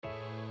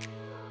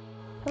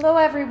Hello,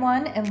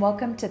 everyone, and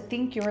welcome to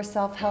Think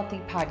Yourself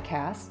Healthy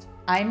podcast.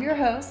 I'm your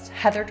host,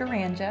 Heather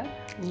Duranja.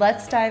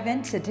 Let's dive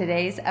into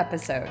today's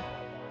episode.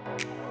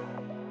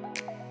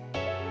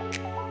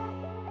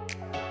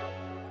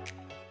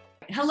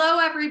 Hello,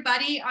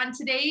 everybody. On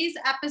today's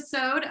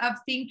episode of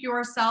Think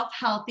Yourself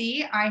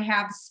Healthy, I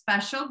have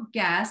special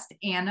guest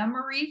Anna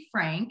Marie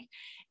Frank.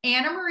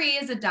 Anna Marie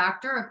is a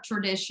doctor of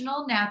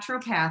traditional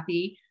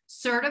naturopathy,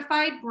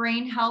 certified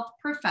brain health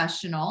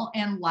professional,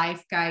 and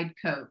life guide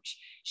coach.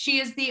 She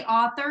is the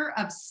author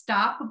of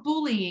Stop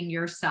Bullying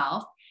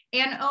Yourself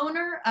and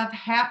owner of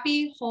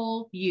Happy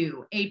Whole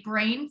You, a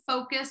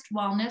brain-focused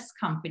wellness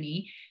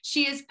company.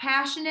 She is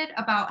passionate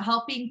about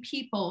helping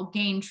people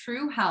gain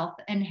true health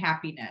and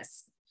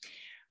happiness.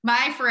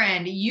 My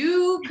friend,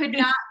 you could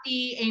not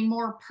be a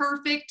more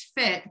perfect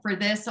fit for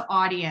this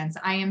audience.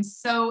 I am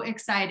so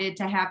excited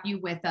to have you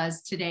with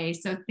us today.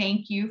 So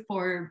thank you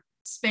for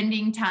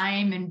spending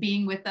time and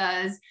being with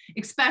us,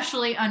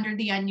 especially under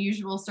the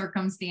unusual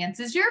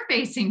circumstances you're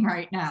facing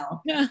right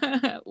now.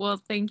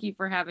 Well, thank you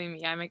for having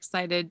me. I'm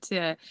excited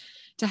to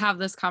have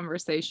this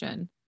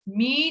conversation.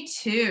 Me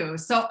too.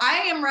 So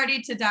I am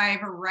ready to dive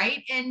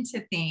right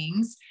into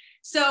things.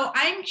 So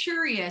I'm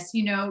curious,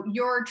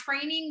 your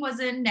training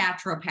was in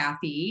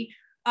naturopathy.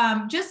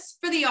 Just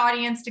for the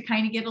audience to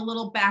kind of get a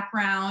little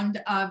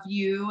background of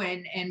you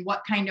and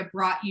what kind of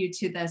brought you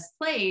to this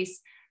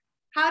place.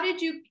 How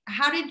did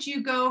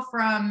you go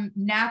from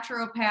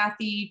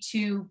naturopathy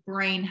to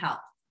brain health?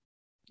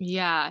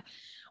 Yeah.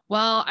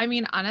 Well, I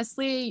mean,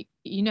 honestly,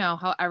 you know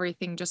how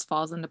everything just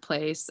falls into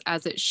place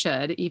as it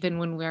should, even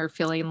when we're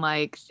feeling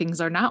like things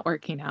are not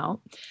working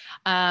out.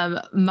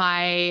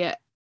 My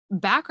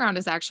background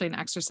is actually in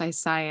exercise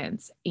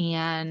science,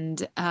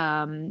 and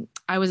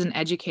I was an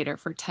educator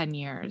for 10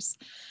 years.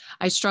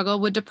 I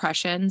struggled with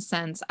depression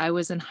since I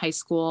was in high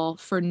school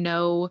for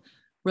no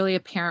really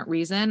apparent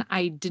reason.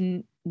 I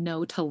didn't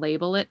know to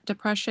label it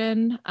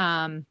depression.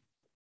 And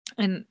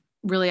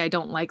really, I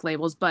don't like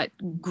labels, but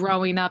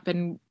growing up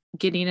and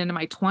getting into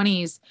my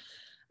 20s,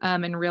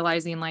 and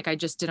realizing like I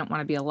just didn't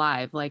want to be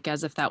alive, like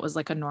as if that was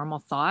like a normal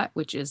thought,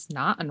 which is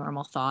not a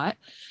normal thought.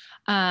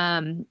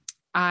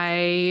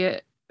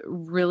 I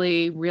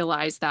really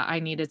realized that I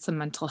needed some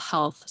mental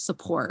health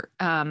support.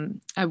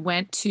 I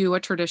went to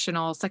a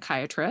traditional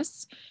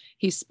psychiatrist.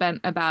 He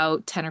spent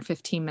about 10 or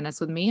 15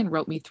 minutes with me and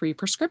wrote me 3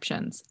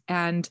 prescriptions.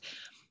 And,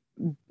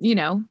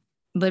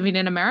 living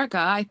in America,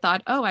 I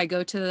thought, oh, I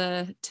go to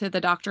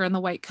the doctor in the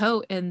white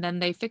coat and then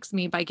they fix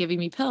me by giving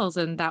me pills.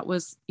 And that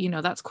was,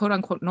 that's quote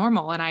unquote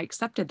normal. And I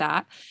accepted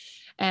that.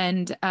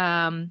 And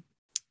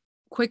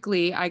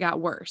quickly I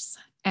got worse.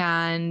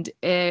 And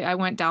I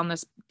went down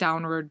this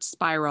downward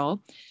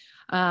spiral.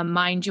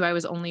 Mind you, I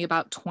was only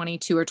about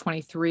 22 or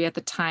 23 at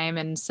the time.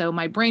 And so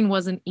my brain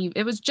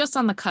it was just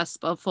on the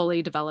cusp of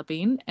fully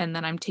developing. And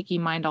then I'm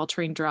taking mind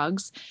altering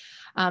drugs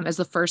as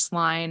the first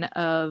line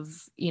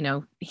of,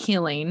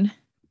 healing.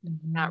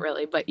 Mm-hmm. Not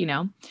really, but,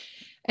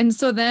 and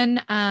so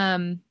then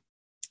I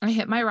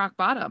hit my rock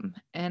bottom,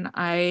 and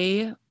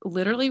I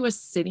literally was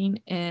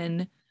sitting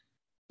in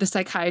the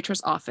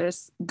psychiatrist's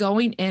office,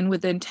 going in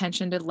with the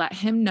intention to let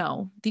him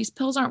know these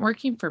pills aren't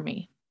working for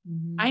me.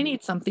 Mm-hmm. I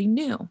need something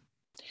new.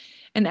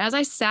 And as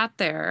I sat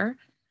there,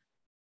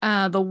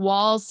 the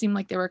walls seemed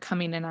like they were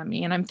coming in on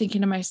me. And I'm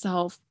thinking to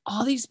myself,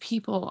 all these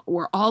people,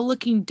 we're all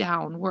looking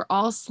down. We're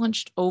all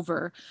slunched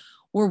over.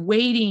 We're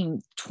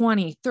waiting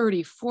 20,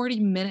 30, 40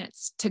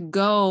 minutes to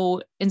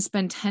go and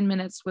spend 10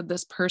 minutes with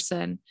this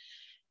person.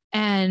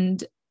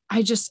 And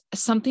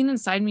something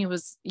inside me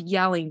was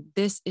yelling,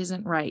 this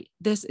isn't right.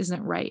 This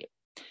isn't right.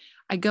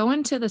 I go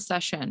into the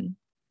session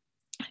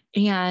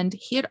and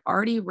he had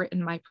already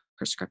written my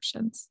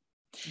prescriptions.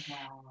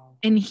 Wow.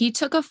 And he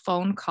took a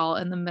phone call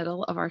in the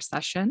middle of our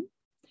session,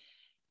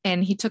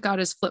 and he took out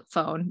his flip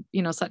phone,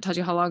 so that tells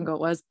you how long ago it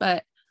was.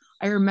 But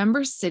I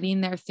remember sitting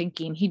there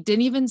thinking, he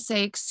didn't even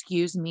say,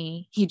 excuse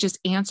me. He just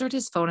answered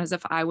his phone as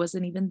if I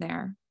wasn't even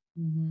there.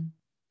 Mm-hmm.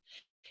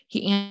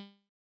 He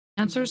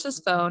answers his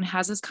phone,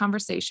 has his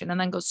conversation, and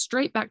then goes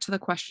straight back to the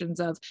questions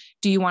of,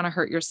 do you want to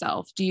hurt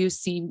yourself? Do you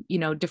see,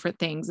 different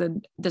things?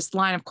 And this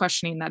line of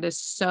questioning that is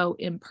so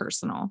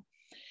impersonal.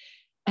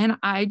 And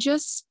I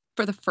just,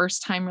 for the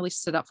first time, really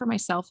stood up for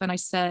myself. And I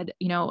said,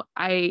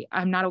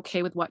 I'm not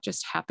okay with what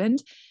just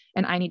happened,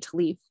 and I need to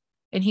leave.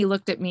 And he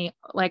looked at me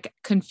like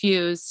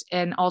confused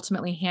and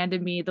ultimately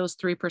handed me those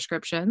 3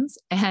 prescriptions.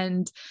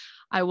 And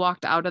I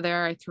walked out of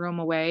there. I threw them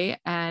away.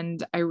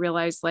 And I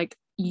realized, like,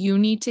 you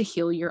need to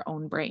heal your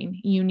own brain.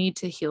 You need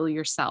to heal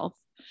yourself.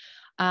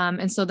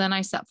 And so then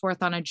I set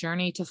forth on a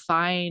journey to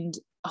find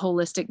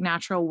holistic,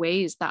 natural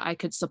ways that I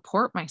could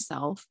support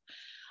myself.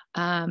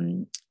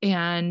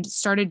 And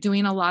started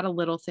doing a lot of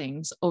little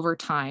things over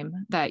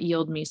time that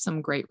yield me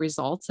some great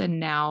results. And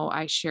now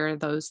I share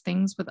those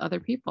things with other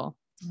people.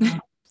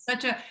 Wow.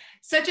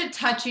 Such a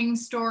touching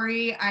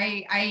story.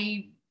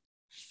 I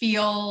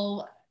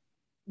feel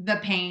the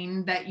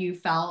pain that you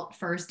felt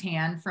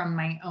firsthand from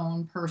my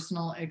own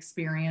personal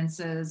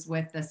experiences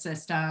with the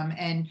system.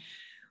 And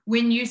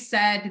when you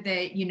said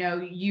that,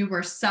 you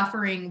were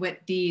suffering with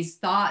these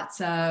thoughts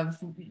of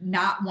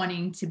not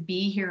wanting to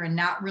be here and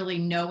not really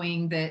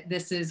knowing that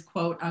this is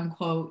quote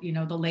unquote,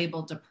 the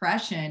label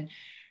depression,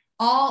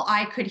 all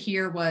I could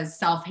hear was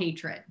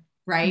self-hatred,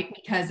 right?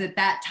 Because at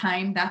that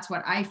time, that's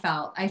what I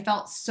felt. I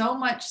felt so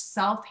much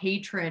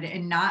self-hatred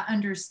and not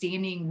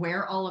understanding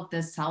where all of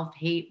this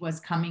self-hate was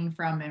coming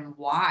from and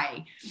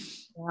why.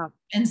 Yeah.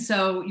 And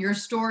so your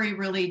story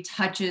really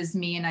touches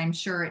me, and I'm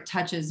sure it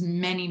touches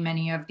many,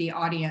 many of the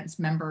audience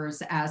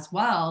members as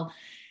well,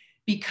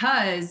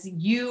 because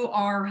you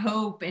are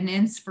hope and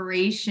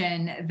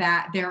inspiration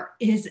that there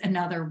is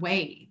another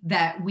way,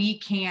 that we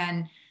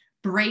can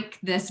break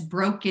this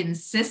broken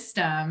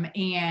system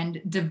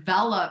and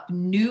develop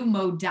new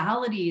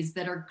modalities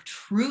that are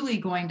truly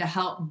going to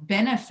help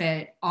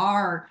benefit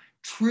our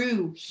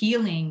true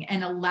healing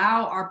and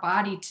allow our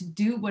body to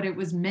do what it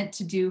was meant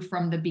to do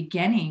from the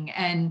beginning.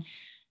 And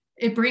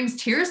it brings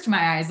tears to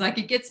my eyes. Like,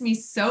 it gets me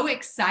so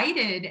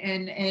excited.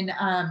 And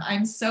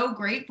I'm so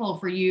grateful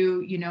for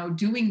you,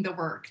 doing the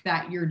work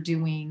that you're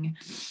doing.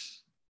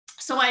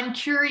 So I'm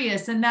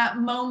curious, in that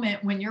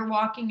moment when you're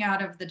walking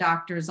out of the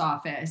doctor's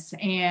office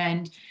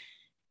and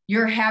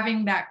you're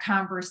having that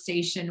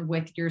conversation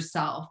with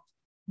yourself,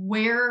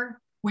 where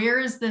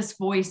is this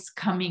voice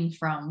coming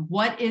from?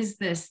 What is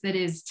this that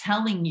is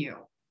telling you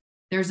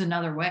there's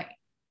another way?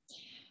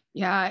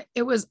 Yeah,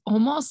 it was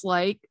almost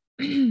like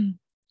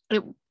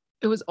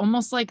it was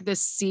almost like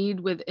this seed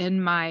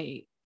within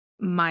my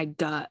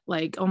gut,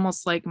 like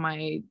almost like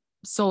my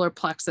solar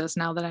plexus,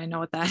 now that I know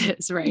what that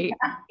is, right?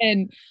 Yeah.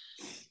 And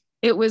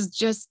it was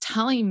just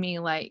telling me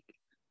like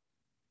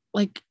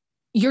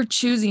you're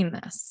choosing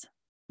this,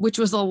 which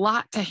was a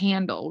lot to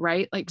handle,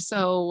 right? Like,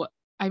 so,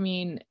 I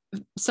mean,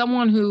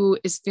 someone who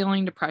is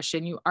feeling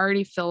depression, you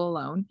already feel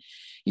alone.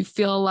 You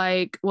feel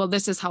like, well,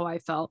 this is how I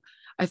felt.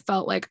 I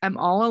felt like I'm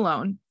all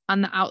alone.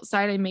 On the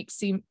outside, I make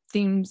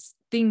things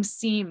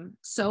seem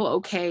so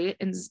okay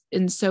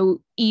and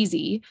so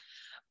easy,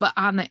 but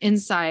on the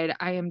inside,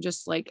 I am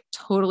just like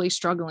totally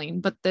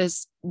struggling. But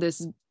this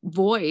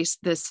voice,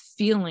 this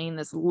feeling,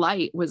 this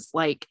light was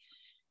like,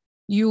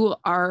 you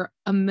are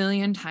a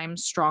million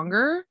times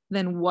stronger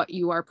than what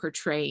you are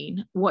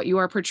portraying. What you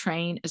are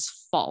portraying is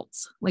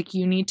false. Like,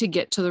 you need to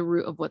get to the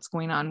root of what's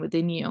going on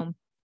within you.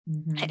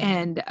 Mm-hmm.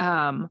 And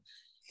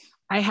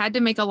I had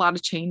to make a lot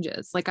of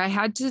changes. Like, I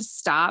had to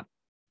stop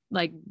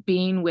like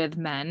being with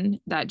men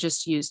that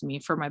just used me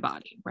for my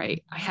body,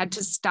 right? I had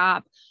to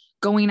stop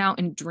going out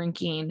and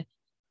drinking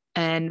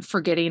and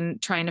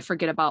trying to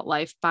forget about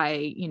life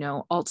by,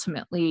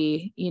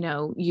 ultimately,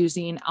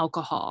 using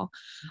alcohol.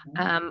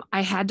 Mm-hmm.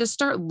 I had to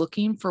start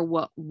looking for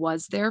what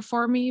was there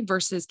for me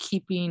versus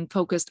keeping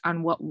focused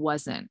on what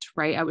wasn't,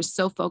 right? I was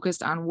so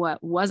focused on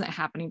what wasn't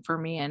happening for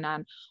me and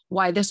on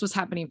why this was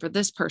happening for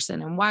this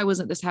person and why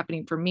wasn't this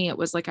happening for me. It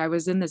was like I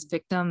was in this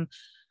victim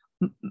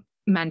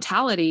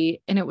mentality,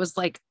 and it was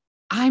like,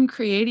 I'm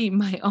creating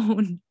my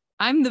own,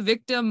 I'm the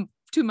victim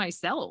to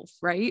myself,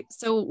 right?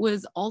 So it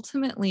was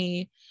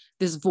ultimately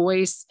this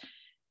voice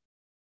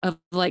of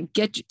like,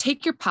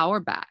 take your power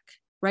back,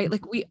 right?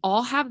 Like, we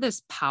all have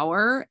this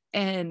power,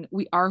 and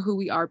we are who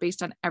we are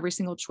based on every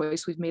single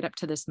choice we've made up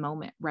to this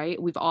moment,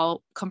 right? We've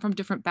all come from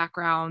different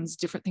backgrounds,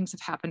 different things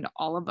have happened to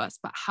all of us,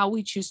 but how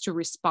we choose to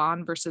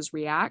respond versus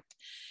react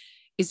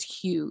is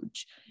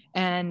huge.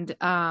 And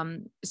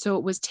so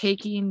it was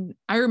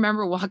I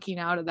remember walking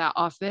out of that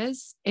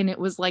office, and it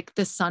was like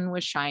the sun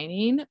was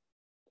shining,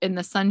 and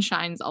the sun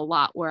shines a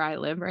lot where I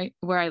live, right?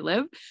 Where I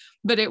live.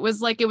 But it was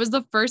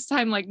the first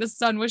time like the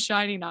sun was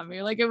shining on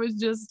me. Like, it was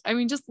just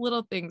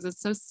little things. It's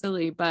so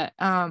silly, but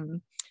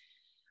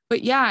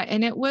yeah.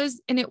 And it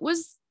was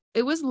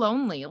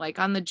lonely, like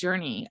on the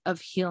journey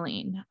of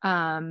healing.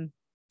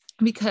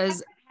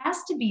 Because it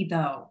has to be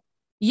though.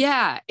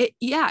 Yeah, it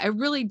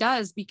really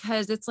does,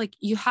 because it's like,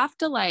 you have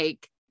to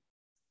like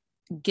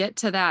get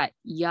to that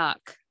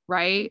yuck,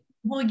 right?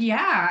 Well,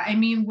 yeah. I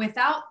mean,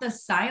 without the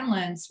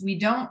silence, we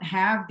don't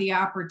have the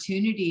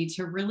opportunity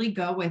to really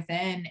go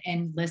within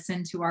and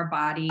listen to our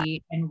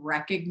body and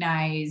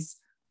recognize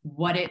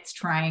what it's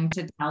trying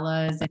to tell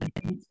us, and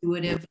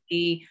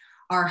intuitively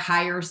our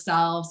higher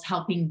selves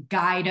helping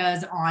guide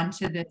us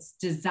onto this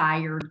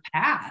desired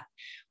path.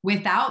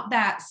 Without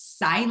that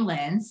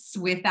silence,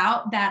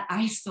 without that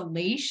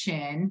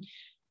isolation,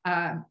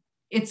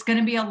 it's going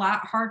to be a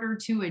lot harder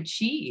to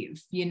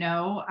achieve,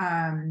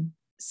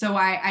 So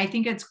I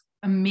think it's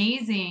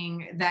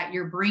amazing that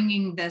you're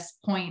bringing this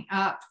point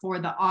up for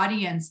the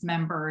audience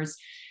members,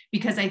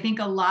 because I think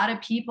a lot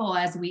of people,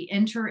 as we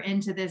enter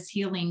into this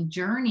healing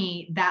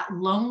journey, that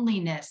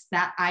loneliness,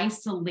 that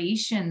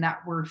isolation that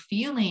we're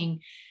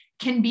feeling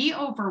can be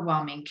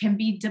overwhelming, can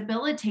be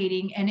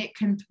debilitating, and it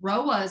can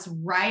throw us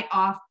right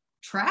off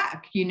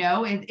track.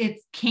 It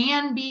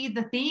can be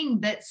the thing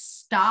that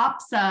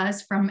stops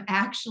us from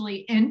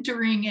actually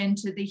entering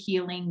into the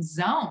healing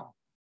zone.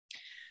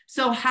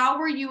 So how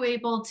were you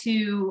able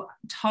to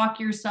talk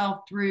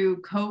yourself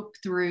through, cope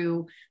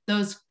through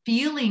those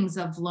feelings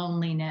of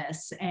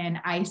loneliness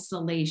and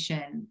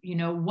isolation?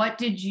 What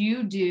did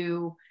you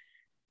do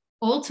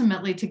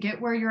ultimately to get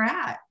where you're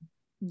at.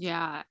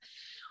 Yeah. I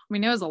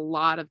mean, it was a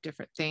lot of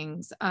different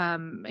things.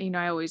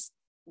 I always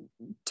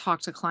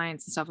talk to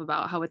clients and stuff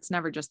about how it's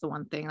never just the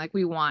one thing. Like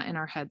we want in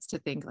our heads to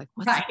think like,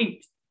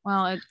 Right.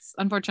 well, it's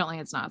unfortunately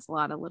it's not, it's a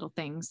lot of little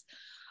things.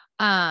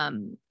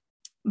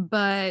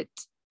 But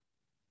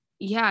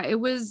yeah, it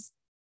was,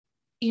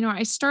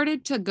 I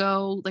started to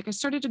go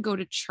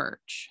to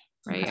church,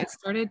 right?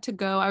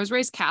 Okay. I was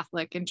raised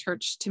Catholic, and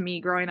church to me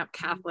growing up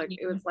Catholic,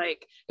 it was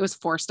like, it was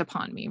forced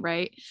upon me.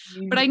 Right.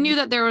 But I knew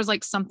that there was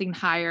like something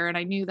higher, and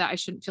I knew that I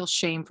shouldn't feel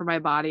shame for my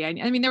body.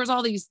 I mean, there was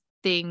all these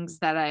things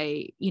that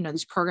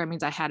these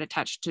programmings I had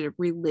attached to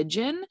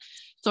religion.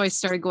 So I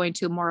started going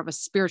to more of a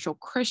spiritual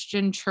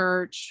Christian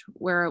church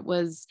where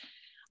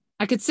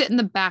I could sit in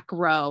the back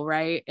row,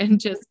 right? And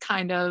just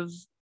kind of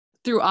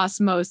through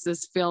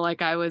osmosis feel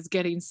like I was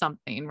getting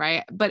something,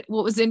 right? But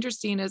what was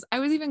interesting is I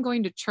was even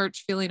going to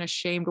church feeling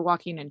ashamed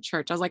walking in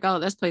church. I was like, oh,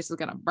 this place is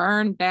going to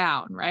burn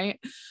down, right?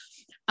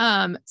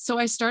 So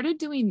I started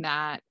doing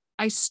that.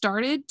 I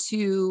started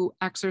to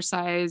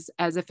exercise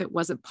as if it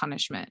wasn't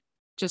punishment,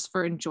 just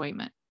for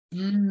enjoyment.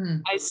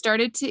 I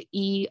started to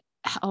eat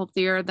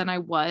healthier than I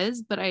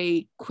was, but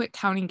I quit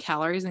counting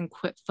calories and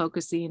quit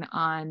focusing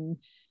on,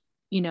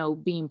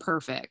 being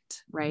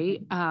perfect,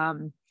 right?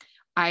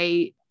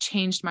 I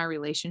changed my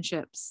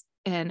relationships.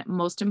 And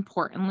most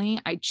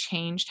importantly, I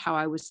changed how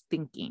I was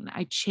thinking.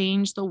 I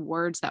changed the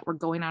words that were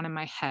going on in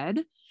my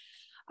head.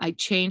 I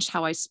changed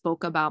how I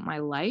spoke about my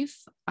life.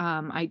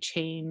 I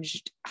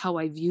changed how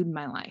I viewed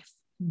my life.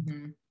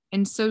 Mm-hmm.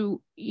 And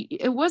so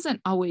it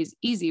wasn't always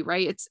easy,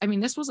 right?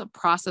 This was a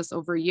process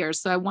over years.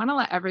 So I want to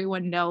let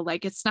everyone know,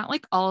 like, it's not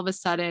like all of a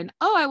sudden,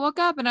 oh, I woke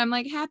up and I'm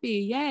like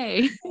happy.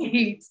 Yay.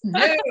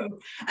 No,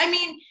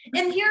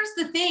 and here's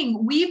the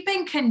thing, we've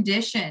been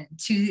conditioned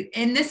to,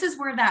 and this is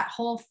where that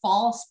whole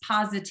false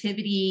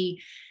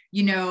positivity,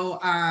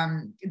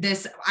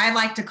 this, I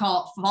like to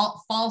call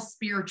it false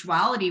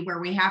spirituality, where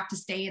we have to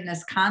stay in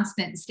this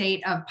constant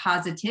state of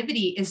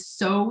positivity, is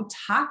so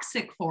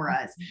toxic for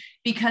us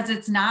because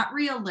it's not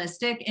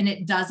realistic and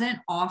it doesn't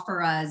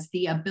offer us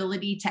the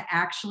ability to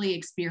actually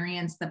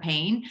experience the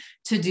pain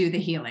to do the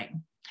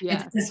healing.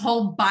 Yeah. It's this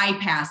whole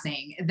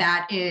bypassing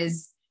that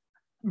is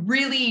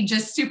really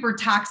just super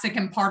toxic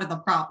and part of the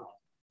problem.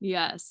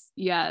 Yes.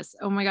 Yes.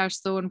 Oh my gosh.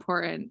 So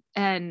important.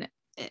 And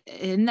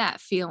in that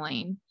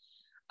feeling,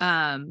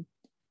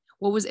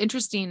 what was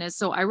interesting is,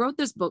 so I wrote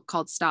this book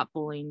called Stop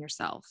Bullying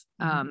Yourself,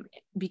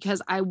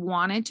 because I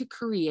wanted to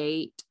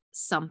create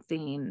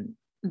something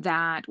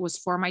that was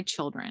for my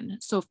children.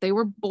 So if they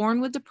were born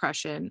with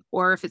depression,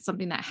 or if it's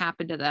something that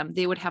happened to them,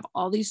 they would have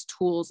all these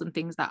tools and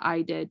things that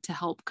I did to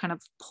help kind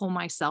of pull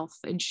myself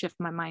and shift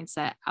my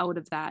mindset out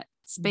of that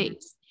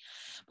space.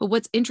 But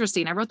what's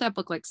interesting, I wrote that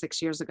book like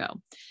 6 years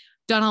ago,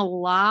 done a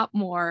lot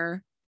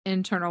more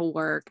internal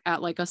work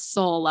at like a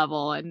soul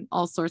level and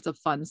all sorts of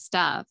fun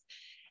stuff.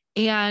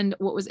 And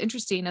what was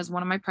interesting is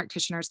one of my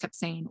practitioners kept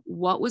saying,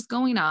 what was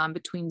going on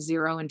between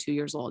 0 and 2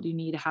 years old? You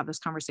need to have this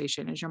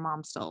conversation. Is your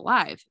mom still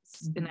alive?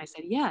 And I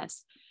said,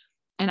 yes.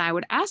 And I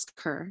would ask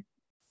her,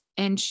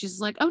 and she's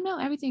like, oh no,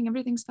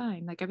 everything's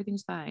fine. Like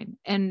everything's fine.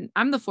 And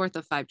I'm the fourth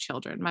of 5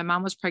 children. My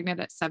mom was pregnant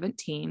at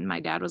 17. My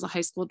dad was a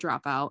high school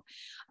dropout.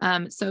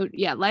 So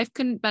yeah, life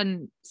couldn't have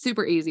been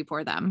super easy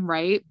for them.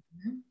 Right.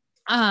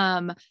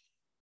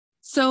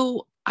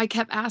 So I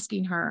kept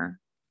asking her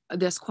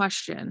this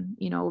question,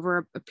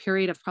 over a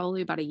period of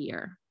probably about a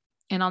year.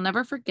 And I'll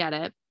never forget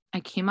it.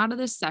 I came out of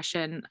this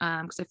session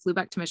because I flew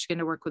back to Michigan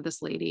to work with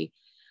this lady.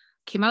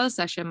 Came out of the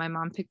session, my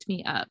mom picked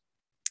me up,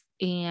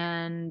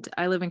 and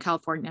I live in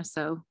California,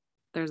 so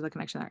there's the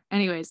connection there.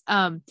 Anyways,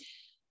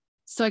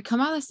 so I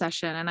come out of the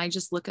session and I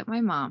just look at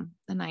my mom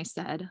and I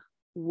said,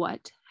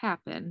 what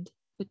happened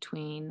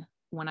between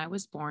when I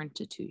was born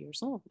to 2 years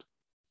old?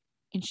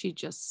 And she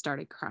just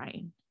started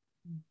crying.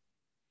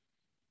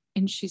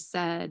 And she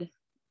said,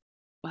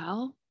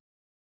 well,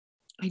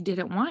 I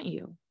didn't want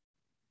you.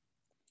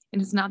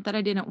 And it's not that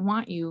I didn't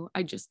want you.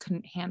 I just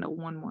couldn't handle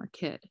one more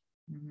kid.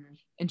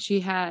 And she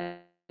had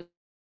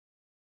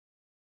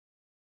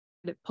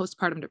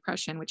postpartum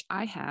depression, which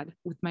I had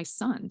with my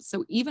son.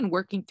 So even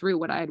working through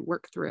what I had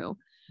worked through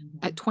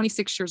at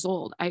 26 years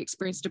old, I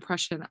experienced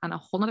depression on a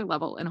whole nother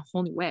level in a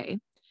whole new way.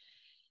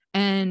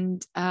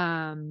 And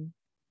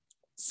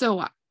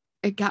so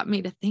it got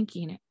me to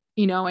thinking,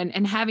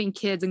 and having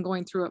kids and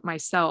going through it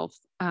myself,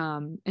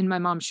 and my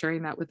mom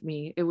sharing that with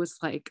me, it was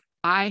like,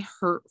 I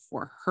hurt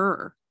for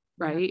her,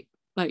 right?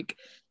 Yeah. Like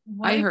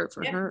I hurt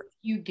for her.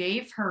 You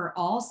gave her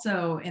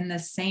also in the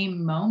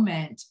same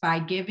moment by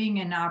giving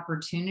an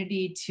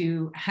opportunity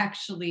to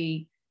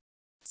actually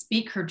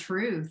speak her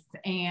truth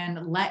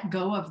and let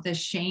go of the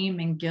shame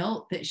and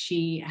guilt that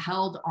she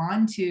held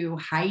on to,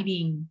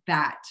 hiding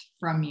that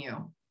from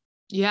you.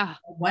 Yeah.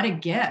 What a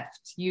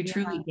gift you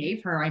truly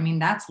gave her.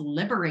 That's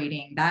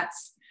liberating.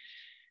 That's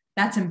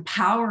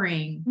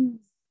empowering.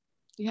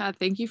 Yeah.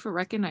 Thank you for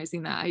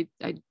recognizing that.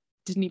 I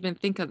didn't even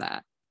think of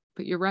that,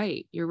 but you're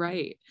right. You're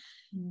right.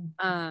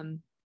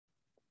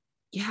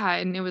 Yeah.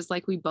 And it was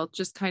like, we both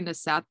just kind of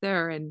sat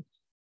there and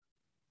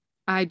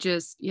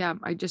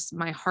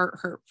my heart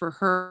hurt for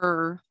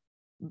her,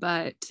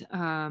 but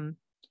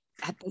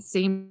at the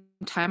same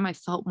time I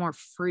felt more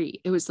free.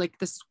 It was like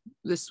this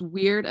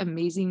weird,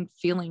 amazing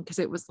feeling, because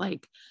it was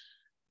like,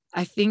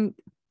 I think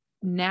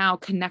now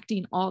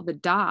connecting all the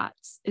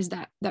dots is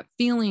that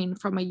feeling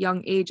from a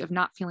young age of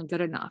not feeling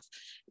good enough,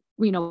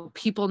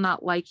 people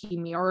not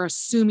liking me or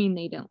assuming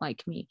they didn't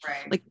like me.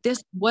 Right. Like,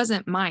 this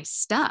wasn't my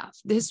stuff.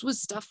 This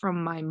was stuff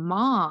from my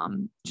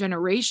mom,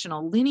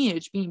 generational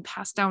lineage being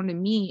passed down to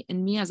me,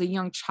 and me as a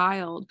young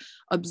child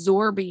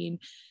absorbing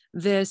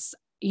this,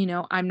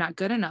 I'm not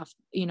good enough.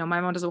 My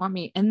mom doesn't want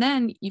me. And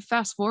then you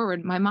fast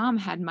forward, my mom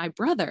had my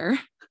brother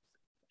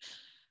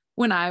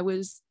when I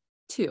was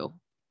 2.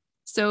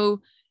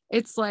 So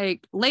it's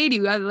like,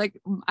 lady,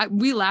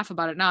 we laugh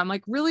about it now. I'm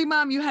like, really,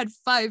 mom, you had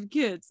 5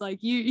 kids. Like,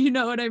 you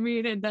know what I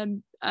mean? And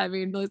then,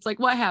 it's like,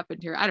 what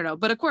happened here? I don't know.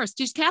 But of course,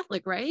 she's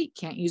Catholic, right?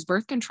 Can't use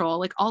birth control,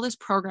 like all this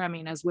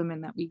programming as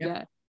women that we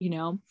get,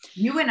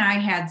 You and I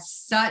had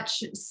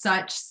such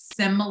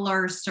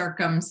similar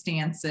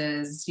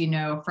circumstances,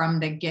 from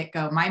the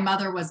get-go. My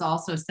mother was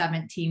also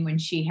 17 when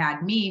she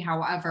had me.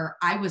 However,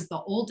 I was the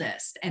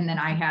oldest, and then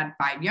I had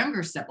 5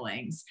 younger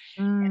siblings.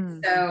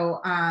 And so,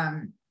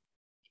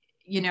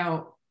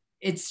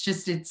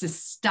 it's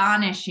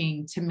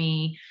astonishing to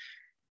me,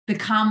 the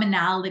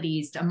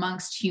commonalities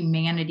amongst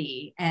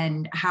humanity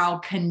and how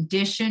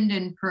conditioned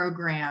and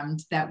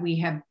programmed that we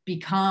have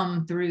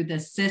become through the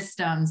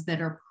systems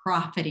that are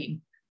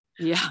profiting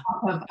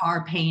off of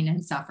our pain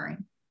and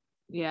suffering.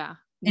 Yeah.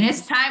 And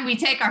it's time we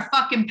take our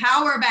fucking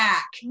power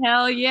back.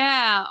 Hell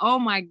yeah. Oh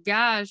my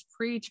gosh.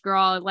 Preach,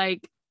 girl.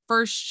 Like,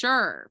 for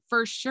sure.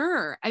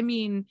 I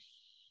mean,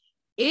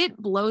 it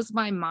blows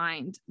my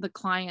mind, the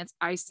clients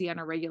I see on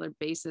a regular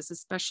basis,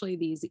 especially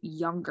these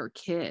younger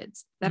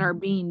kids that are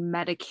being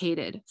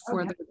medicated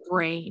for their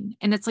brain.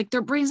 And it's like,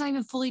 their brain's not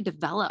even fully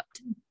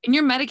developed. And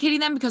you're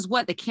medicating them because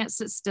what? They can't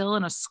sit still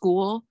in a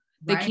school.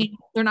 They're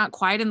not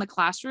quiet in the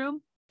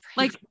classroom.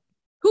 Like,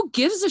 who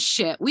gives a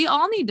shit? We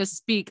all need to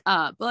speak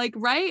up, like,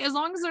 right? As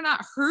long as they're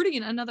not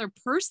hurting another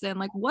person,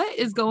 like, what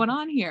is going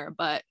on here?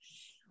 But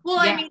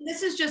I mean,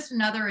 this is just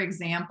another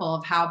example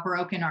of how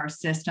broken our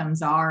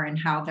systems are and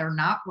how they're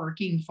not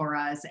working for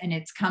us, and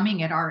it's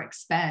coming at our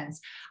expense.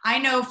 I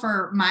know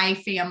for my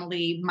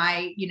family,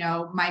 my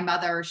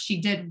mother, she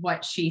did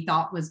what she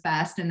thought was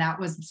best, and that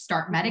was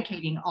start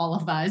medicating all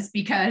of us,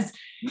 because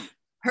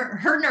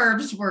her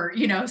nerves were,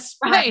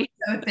 spread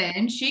so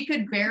thin. She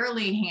could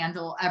barely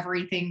handle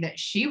everything that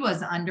she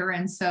was under.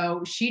 And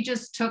so she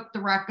just took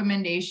the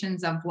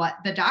recommendations of what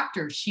the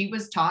doctor, she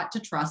was taught to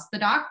trust the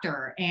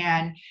doctor.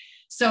 And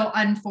so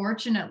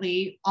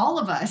unfortunately, all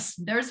of us,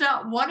 there's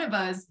not one of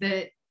us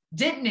that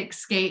didn't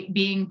escape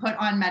being put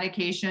on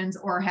medications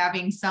or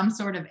having some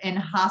sort of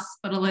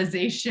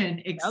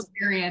in-hospitalization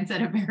experience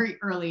at a very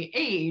early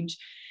age.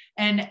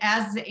 And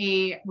as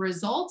a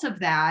result of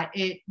that,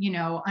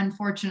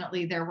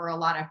 unfortunately, there were a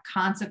lot of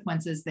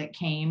consequences that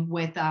came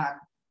with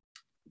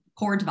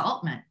poor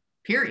development,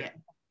 period.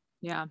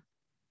 Yeah.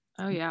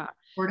 Oh, yeah.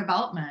 Poor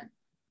development.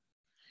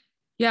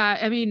 Yeah.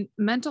 I mean,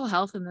 mental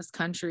health in this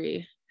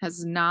country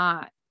has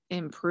not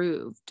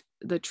improved.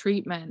 The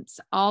treatments,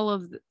 all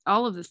of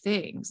the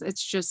things.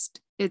 It's just,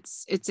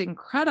 it's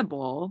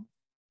incredible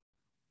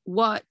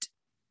what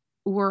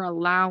we're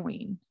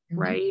allowing,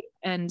 right?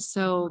 And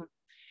so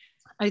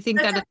I think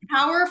that's that a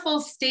powerful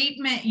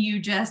statement you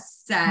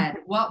just said,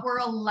 what we're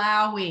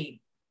allowing.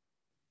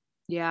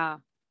 Yeah.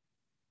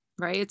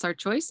 Right. It's our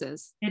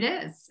choices. It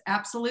is.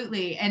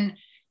 Absolutely. And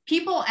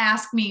people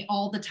ask me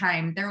all the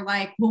time, they're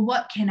like, well,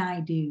 what can I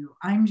do?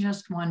 I'm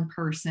just one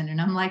person. And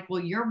I'm like,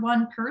 well, you're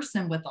one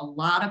person with a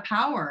lot of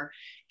power.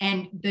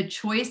 And the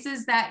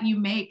choices that you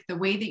make, the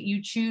way that you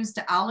choose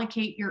to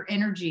allocate your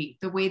energy,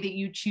 the way that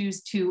you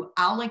choose to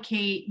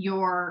allocate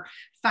your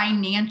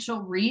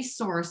financial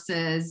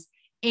resources,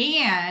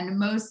 and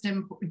most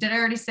important, did I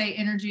already say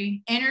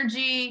energy?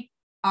 Energy,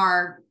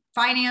 our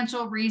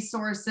financial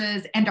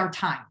resources, and our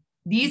time.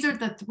 These are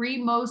the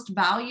 3 most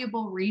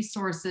valuable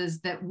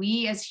resources that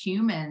we as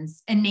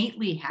humans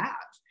innately have.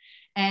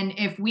 And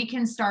if we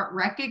can start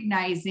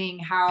recognizing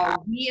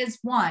how we as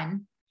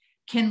one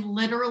can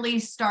literally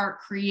start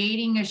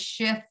creating a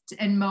shift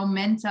and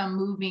momentum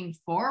moving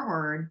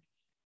forward,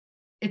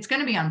 it's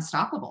going to be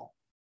unstoppable.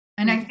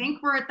 And I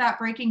think we're at that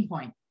breaking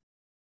point.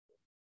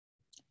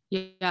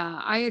 Yeah,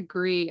 I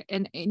agree.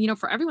 And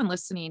for everyone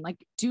listening,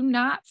 like, do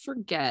not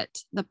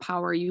forget the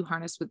power you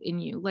harness within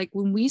you. Like,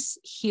 when we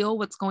heal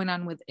what's going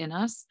on within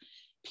us,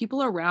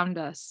 people around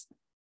us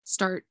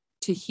start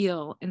to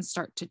heal and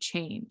start to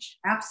change.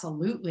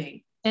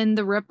 Absolutely. And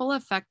the ripple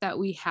effect that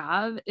we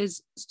have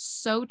is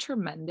so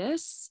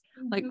tremendous.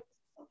 Like,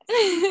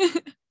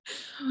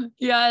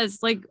 yes,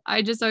 like,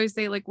 I just always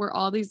say, like, we're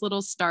all these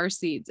little star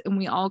seeds and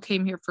we all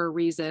came here for a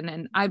reason.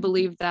 And I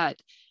believe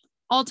that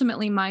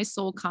ultimately my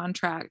soul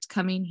contract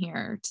coming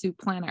here to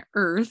planet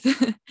Earth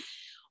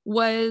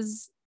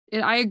was,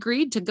 I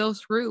agreed to go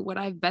through what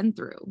I've been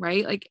through,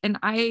 right? Like, and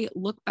I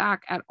look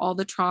back at all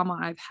the trauma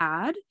I've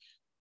had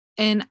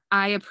and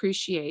I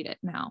appreciate it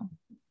now.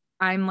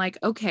 I'm like,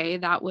 okay,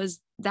 that was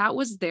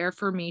there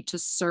for me to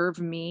serve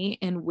me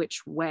in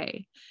which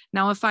way.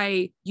 Now, if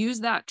I use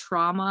that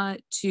trauma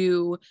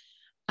to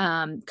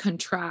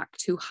contract,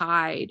 to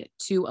hide,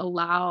 to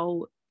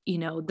allow,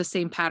 the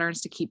same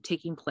patterns to keep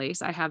taking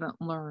place, I haven't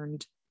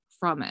learned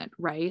from it,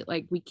 right?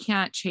 Like we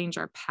can't change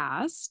our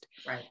past.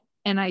 Right.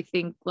 And I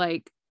think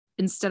like,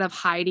 instead of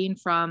hiding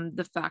from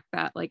the fact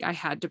that like I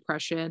had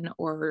depression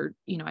or,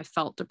 I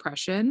felt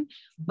depression,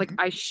 like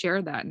I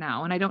share that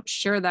now. And I don't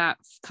share that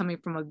coming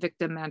from a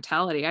victim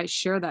mentality. I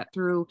share that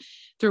through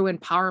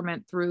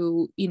empowerment,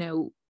 through,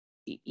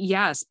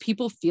 yes,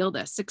 people feel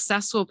this,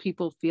 successful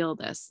people feel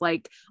this,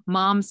 like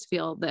moms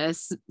feel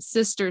this,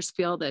 sisters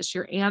feel this,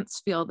 your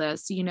aunts feel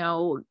this,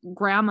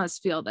 grandmas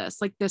feel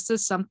this. Like this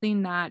is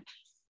something that,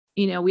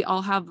 we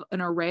all have an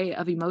array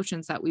of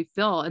emotions that we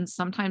feel. And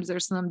sometimes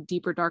there's some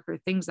deeper, darker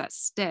things that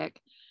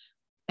stick.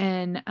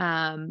 And,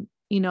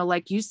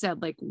 like you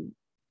said, like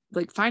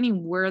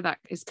finding where that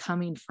is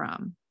coming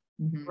from.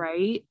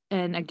 Right.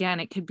 And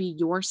again, it could be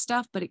your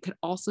stuff, but it could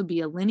also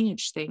be a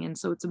lineage thing. And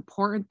so it's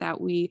important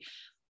that we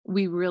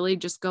really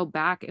just go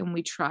back and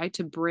we try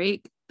to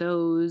break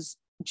those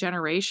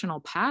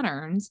generational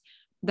patterns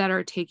that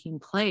are taking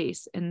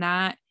place. And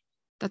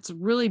that's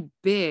really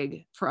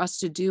big for us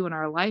to do in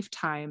our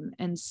lifetime.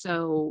 And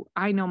so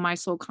I know my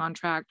soul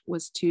contract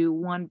was to,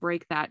 one,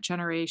 break that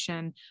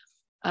generation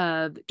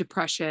of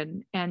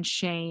depression and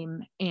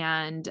shame.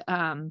 And,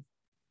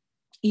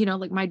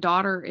 like my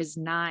daughter is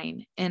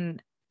 9,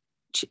 and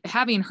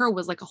having her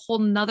was like a whole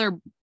nother,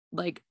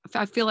 like,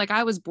 I feel like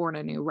I was born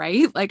anew,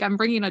 right? Like I'm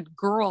bringing a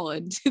girl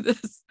into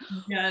this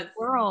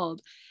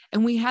world.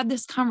 And we had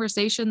this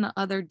conversation the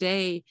other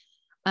day.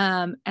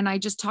 And I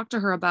just talked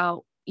to her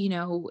about,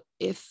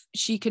 if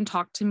she can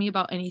talk to me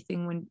about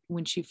anything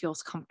when she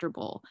feels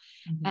comfortable.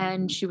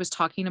 And she was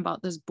talking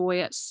about this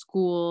boy at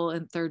school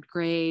in 3rd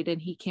grade,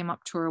 and he came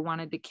up to her,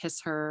 wanted to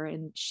kiss her,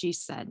 and she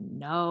said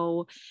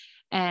no.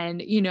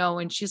 And,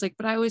 and she's like,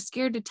 but I was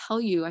scared to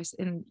tell you.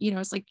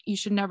 It's like, you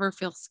should never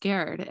feel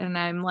scared. And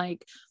I'm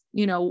like,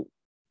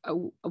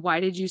 why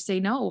did you say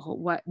no?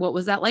 What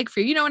was that like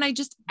for you? And I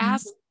just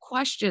ask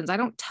questions. I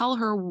don't tell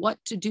her what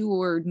to do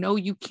or no,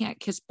 you can't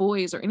kiss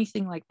boys or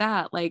anything like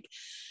that. Like,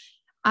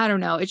 I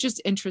don't know. It's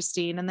just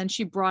interesting. And then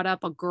she brought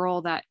up a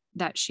girl that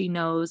she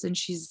knows, and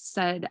she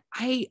said,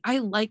 I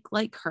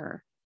like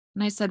her.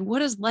 And I said, what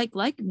does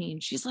like mean?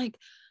 She's like,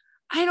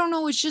 I don't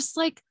know. It's just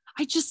like,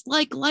 I just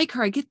like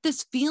her. I get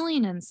this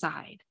feeling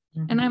inside.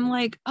 And I'm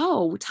like,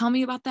 oh, tell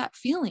me about that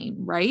feeling.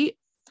 Right.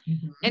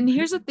 And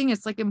here's the thing.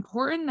 It's like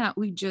important that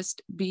we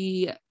just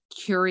be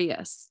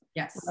curious.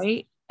 Yes.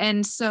 Right.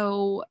 And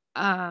so,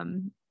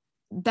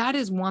 that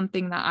is one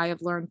thing that I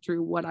have learned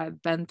through what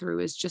I've been through,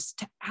 is just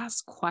to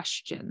ask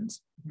questions,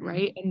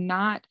 right? And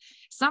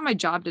it's not my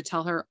job to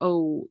tell her,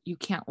 oh, you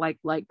can't like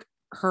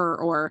her,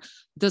 or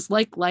does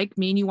like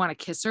mean you want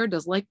to kiss her?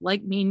 Does like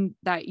mean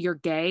that you're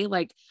gay?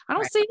 Like, I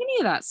don't say any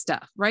of that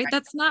stuff, right?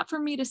 That's not for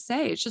me to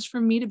say. It's just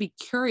for me to be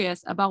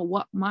curious about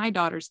what my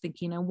daughter's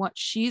thinking and what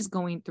she's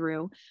going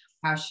through.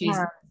 How she's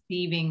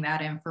receiving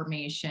that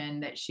information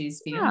that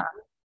she's feeling.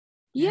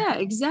 Yeah,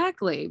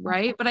 exactly.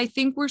 Right. But I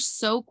think we're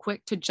so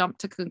quick to jump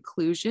to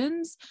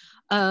conclusions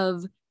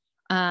of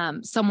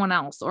someone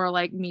else, or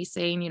like me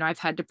saying, I've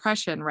had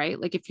depression, right?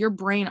 Like if your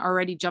brain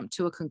already jumped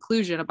to a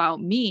conclusion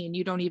about me and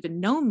you don't even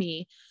know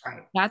me,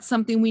 that's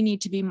something we need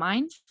to be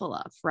mindful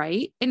of.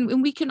 Right.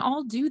 And we can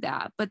all do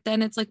that. But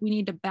then it's like, we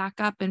need to back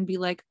up and be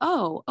like,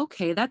 oh,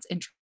 okay, that's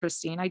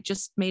interesting. I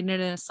just made an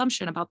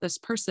assumption about this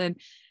person.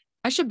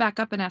 I should back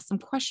up and ask some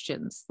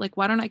questions. Like,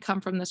 why don't I come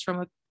from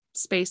a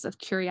space of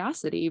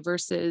curiosity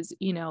versus,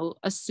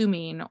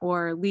 assuming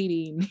or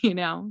leading,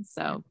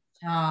 so.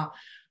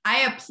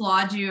 I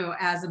applaud you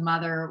as a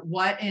mother.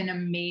 What an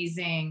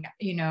amazing,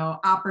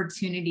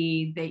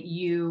 opportunity that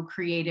you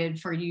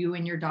created for you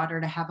and your daughter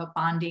to have a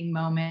bonding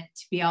moment,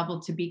 to be able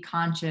to be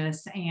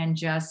conscious and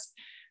just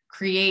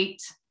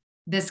create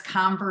this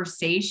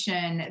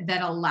conversation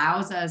that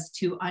allows us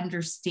to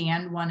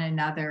understand one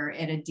another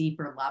at a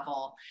deeper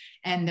level.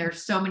 And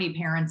there's so many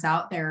parents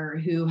out there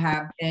who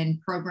have been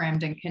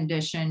programmed and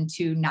conditioned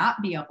to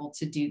not be able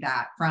to do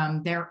that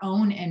from their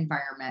own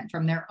environment,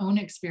 from their own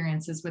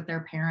experiences with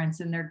their parents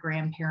and their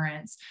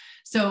grandparents.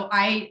 So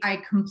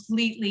I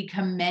completely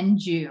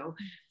commend you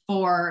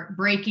for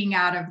breaking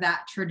out of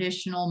that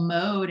traditional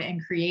mode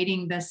and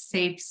creating this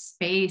safe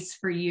space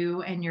for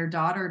you and your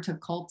daughter to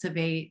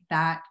cultivate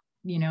that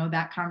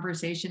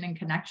conversation and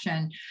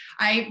connection.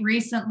 I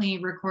recently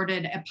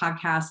recorded a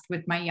podcast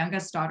with my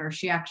youngest daughter.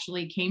 She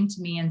actually came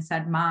to me and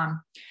said,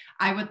 Mom,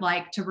 I would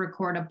like to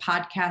record a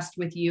podcast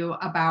with you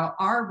about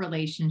our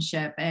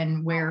relationship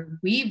and where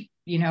we've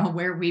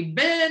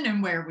been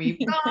and where we've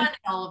gone,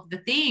 all of the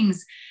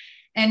things.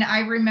 And I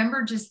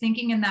remember just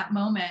thinking in that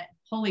moment,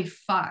 holy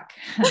fuck,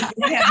 I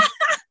am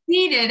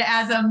seated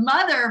as a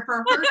mother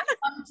for her to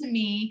come to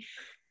me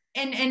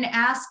and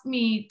ask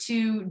me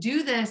to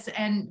do this,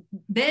 and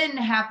then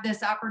have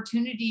this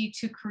opportunity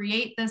to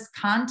create this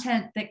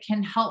content that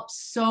can help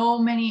so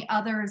many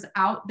others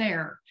out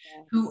there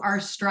who are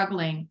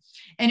struggling.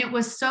 And it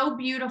was so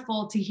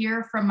beautiful to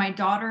hear from my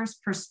daughter's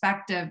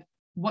perspective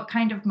what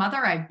kind of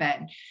mother I've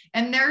been.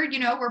 And there,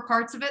 were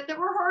parts of it that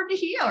were hard to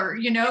hear,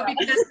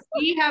 because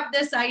we have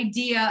this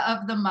idea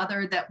of the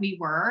mother that we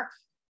were.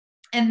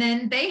 And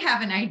then they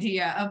have an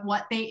idea of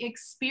what they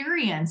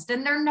experienced,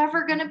 and they're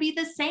never going to be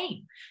the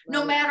same,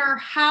 no matter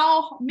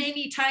how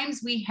many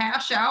times we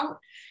hash out.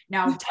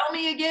 Now, tell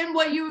me again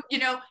what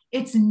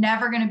it's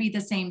never going to be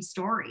the same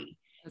story.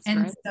 That's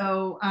and right.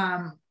 So,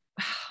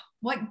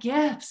 what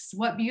gifts,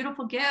 what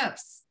beautiful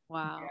gifts.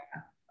 Wow.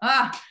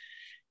 Yeah.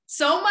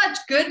 So much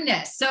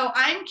goodness. So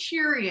I'm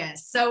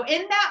curious. So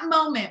in that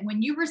moment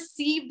when you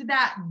received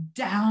that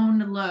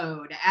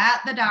download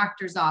at the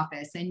doctor's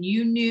office and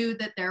you knew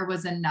that there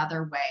was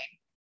another way,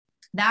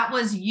 that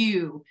was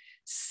you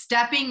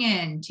stepping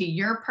into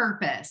your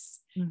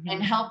purpose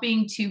and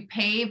helping to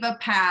pave a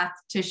path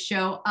to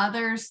show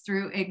others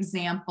through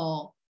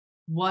example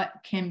what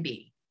can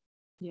be.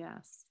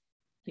 Yes.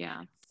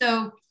 Yeah.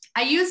 So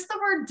I use the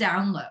word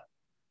download.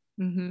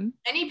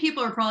 Many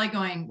people are probably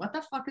going, what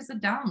the fuck is a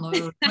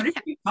download? What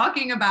are you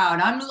talking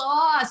about? I'm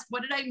lost.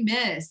 What did I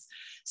miss?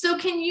 So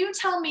can you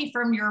tell me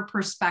from your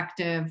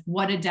perspective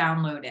what a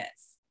download is?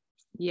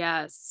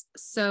 Yes.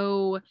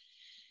 So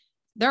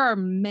there are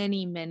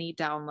many, many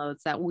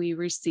downloads that we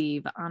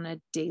receive on a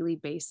daily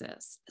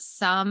basis.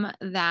 Some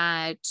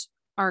that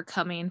are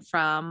coming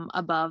from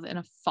above and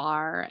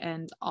afar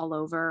and all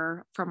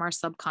over, from our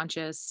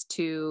subconscious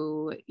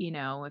to,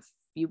 if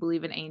you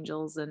believe in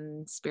angels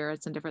and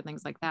spirits and different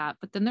things like that.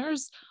 But then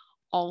there's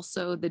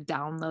also the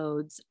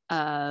downloads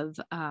of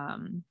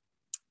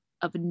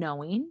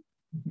knowing.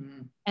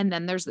 And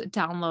then there's the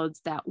downloads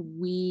that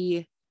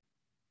we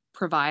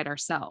provide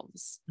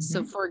ourselves.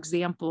 So for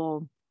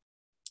example,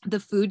 the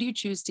food you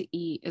choose to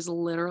eat is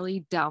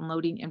literally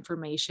downloading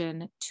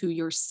information to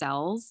your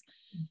cells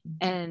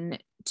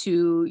and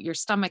to your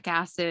stomach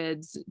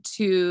acids,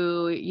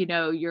 to,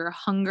 your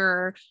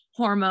hunger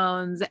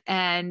hormones.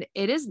 And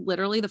it is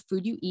literally, the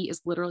food you eat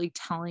is literally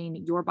telling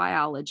your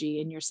biology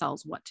and your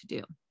cells what to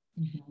do.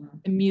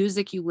 The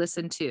music you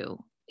listen to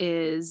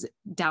is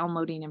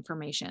downloading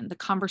information. The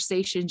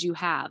conversations you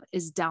have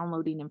is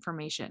downloading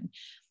information.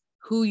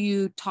 Who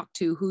you talk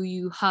to, who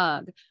you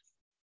hug,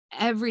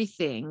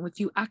 everything.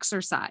 If you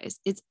exercise,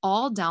 it's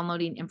all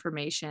downloading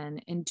information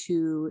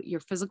into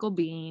your physical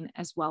being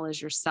as well as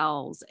your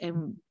cells.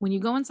 And when you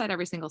go inside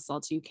every single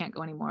cell, so you can't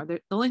go anymore, the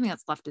only thing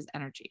that's left is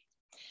energy,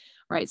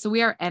 right? So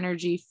we are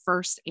energy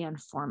first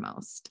and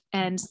foremost.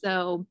 And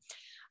so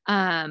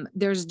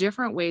there's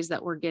different ways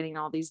that we're getting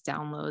all these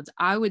downloads.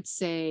 I would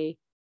say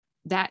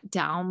that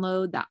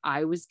download that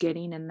I was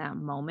getting in that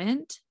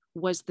moment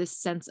was this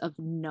sense of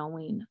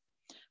knowing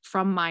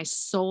from my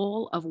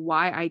soul of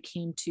why I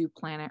came to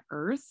planet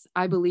Earth.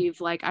 I believe,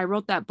 like, I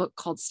wrote that book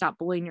called Stop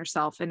Bullying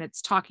Yourself, and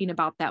it's talking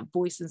about that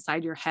voice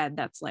inside your head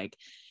that's like,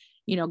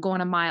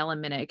 going a mile a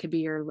minute. It could be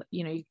your,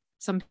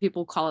 some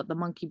people call it the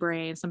monkey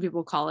brain. Some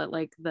people call it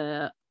like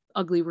the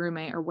ugly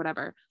roommate or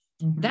whatever.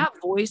 That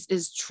voice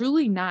is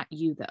truly not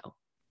you though.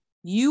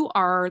 You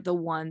are the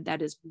one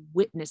that is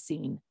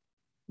witnessing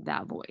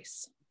that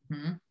voice.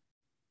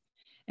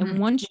 And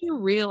once you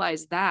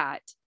realize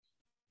that,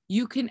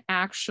 you can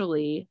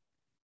actually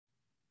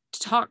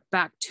talk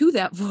back to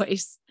that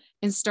voice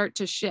and start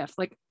to shift,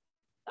 like,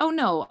 oh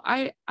no,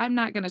 I'm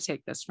not going to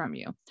take this from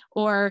you.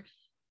 Or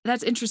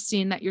that's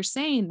interesting that you're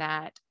saying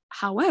that.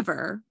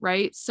 However,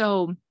 right?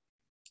 So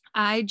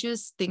I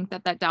just think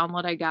that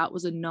download I got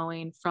was a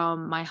knowing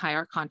from my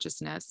higher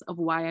consciousness of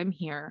why I'm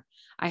here.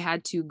 I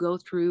had to go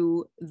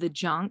through the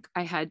junk.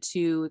 I had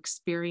to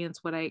experience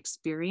what I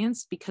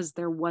experienced because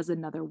there was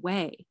another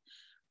way,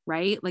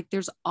 right? Like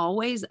there's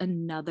always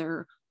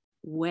another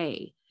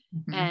way.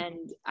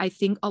 And I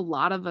think a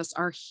lot of us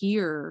are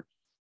here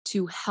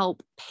to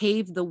help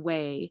pave the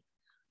way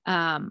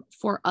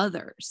for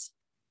others.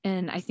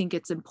 And I think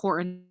it's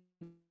important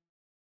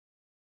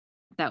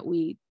that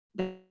we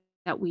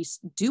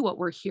do what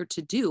we're here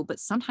to do. But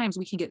sometimes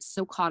we can get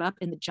so caught up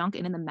in the junk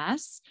and in the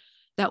mess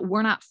that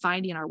we're not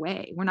finding our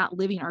way. We're not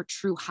living our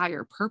true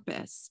higher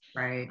purpose,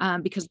 right?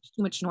 Because there's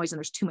too much noise and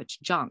there's too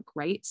much junk,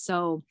 right?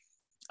 So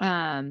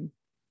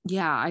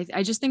yeah,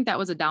 I just think that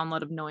was a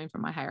download of knowing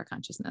from my higher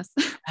consciousness.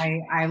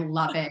 I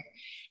love it.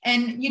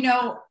 And,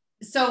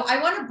 so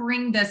I want to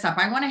bring this up.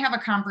 I want to have a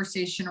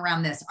conversation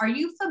around this. Are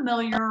you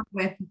familiar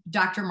with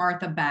Dr.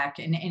 Martha Beck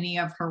and any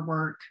of her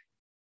work?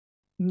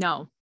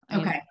 No.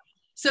 Okay.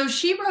 So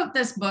she wrote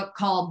this book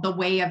called The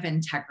Way of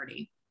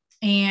Integrity.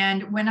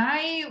 And when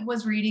I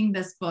was reading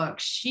this book,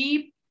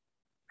 she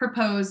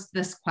proposed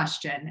this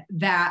question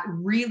that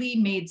really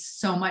made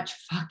so much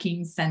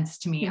fucking sense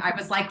to me. I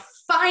was like,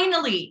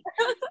 finally,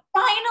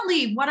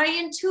 what I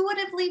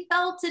intuitively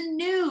felt and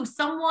knew.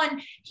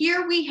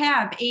 Here we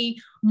have a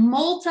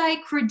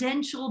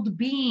multi-credentialed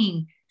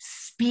being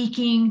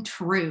speaking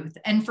truth.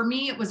 And for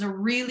me, it was a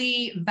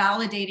really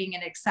validating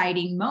and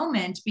exciting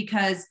moment,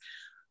 because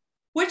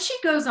what she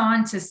goes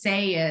on to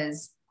say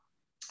is,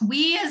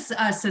 we as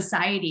a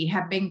society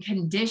have been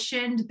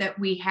conditioned that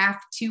we have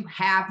to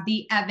have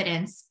the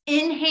evidence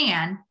in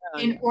hand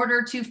in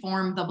order to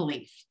form the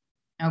belief.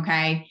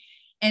 Okay.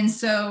 And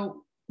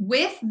so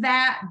with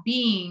that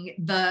being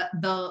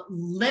the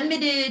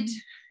limited,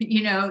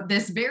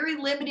 this very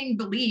limiting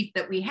belief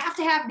that we have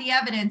to have the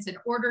evidence in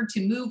order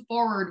to move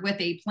forward with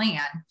a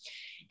plan,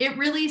 it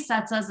really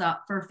sets us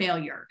up for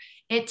failure.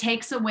 It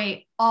takes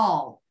away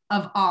all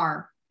of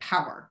our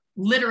power.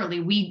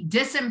 Literally, we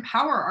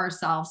disempower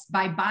ourselves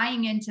by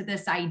buying into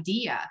this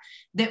idea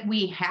that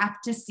we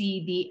have to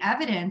see the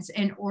evidence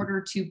in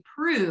order to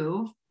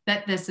prove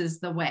that this is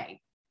the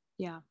way.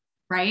 Yeah.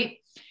 Right.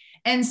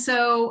 And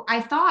so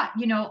I thought,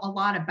 a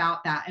lot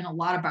about that, and a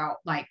lot about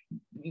like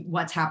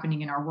what's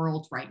happening in our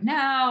world right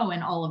now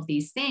and all of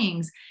these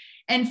things.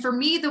 And for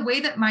me, the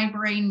way that my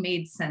brain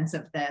made sense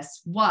of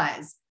this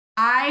was,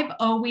 I've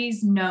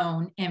always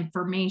known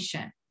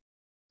information.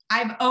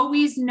 I've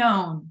always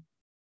known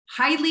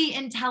highly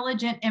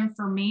intelligent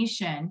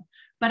information,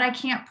 but I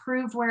can't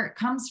prove where it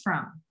comes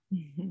from.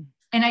 Mm-hmm.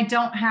 And I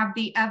don't have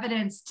the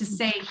evidence to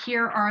say,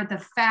 here are the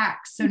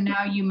facts, so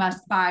now you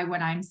must buy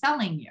what I'm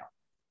selling you.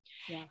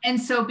 Yeah. And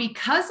so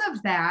because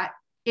of that,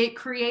 it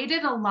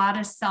created a lot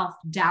of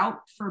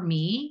self-doubt for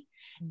me,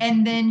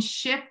 and then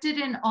shifted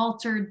and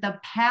altered the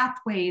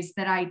pathways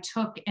that I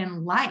took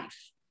in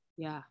life.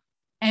 Yeah.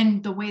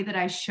 And the way that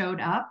I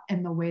showed up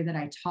and the way that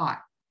I taught.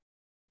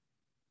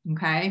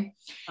 Okay.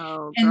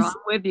 Oh, girl, I'm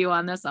with you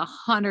on this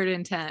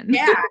 110.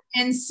 Yeah.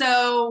 And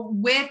so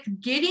with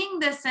getting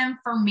this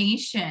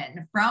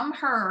information from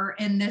her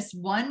in this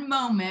one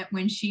moment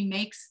when she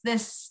makes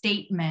this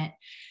statement,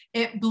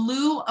 it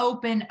blew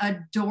open a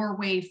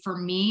doorway for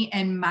me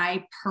and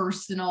my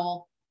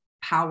personal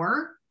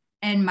power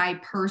and my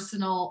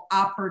personal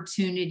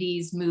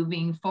opportunities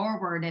moving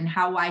forward, and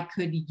how I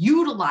could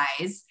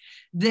utilize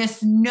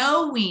this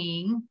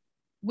knowing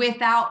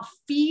without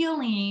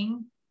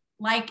feeling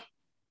like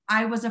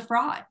I was a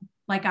fraud,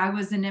 like I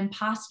was an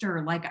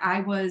imposter, like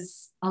I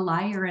was a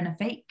liar and a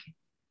fake.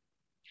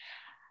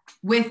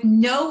 With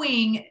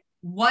knowing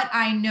what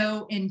I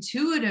know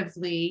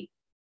intuitively,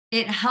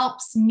 it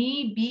helps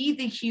me be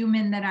the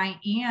human that I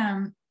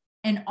am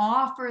and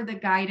offer the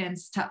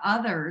guidance to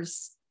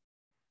others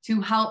to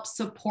help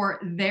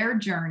support their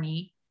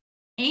journey,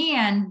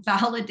 and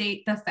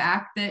validate the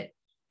fact that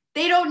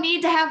they don't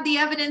need to have the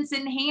evidence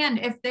in hand.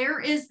 If there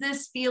is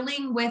this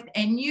feeling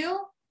within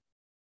you,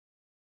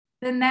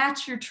 then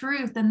that's your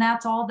truth, and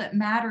that's all that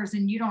matters.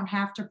 And you don't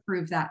have to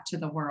prove that to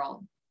the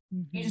world.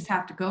 Mm-hmm. You just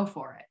have to go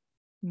for it.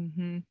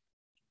 Mm-hmm.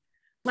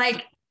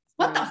 Like,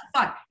 what the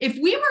fuck? If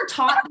we were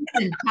taught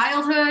this in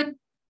childhood,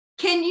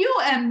 can you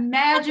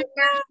imagine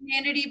where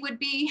humanity would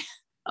be?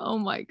 Oh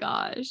my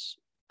gosh.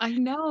 I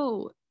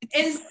know.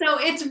 And so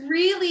it's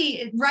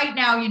really right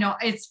now,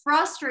 it's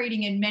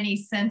frustrating in many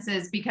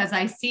senses, because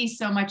I see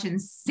so much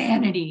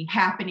insanity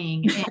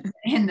happening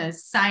in the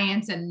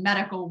science and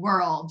medical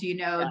world,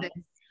 that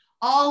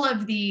all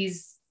of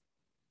these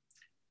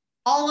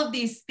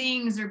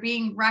things are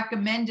being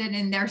recommended,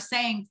 and they're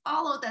saying,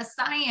 follow the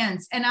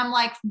science. And I'm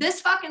like,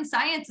 this fucking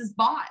science is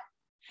bought.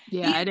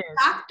 Yeah, it is.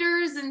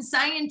 Doctors and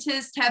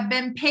scientists have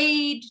been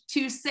paid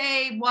to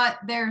say what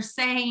they're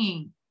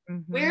saying.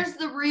 Mm-hmm. Where's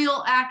the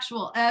real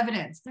actual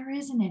evidence? There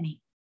isn't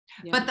any.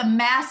 Yeah. But the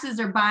masses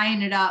are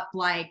buying it up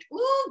like,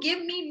 ooh,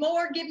 give me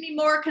more,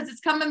 because it's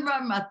coming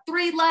from a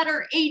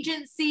 3-letter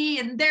agency,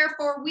 and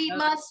therefore we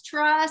must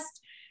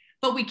trust.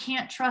 But we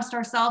can't trust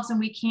ourselves, and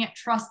we can't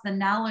trust the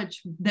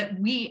knowledge that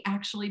we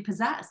actually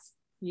possess.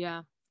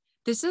 Yeah.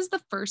 This is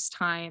the first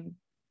time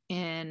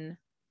in,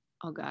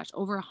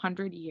 over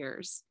 100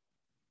 years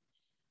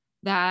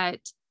that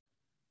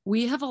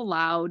we have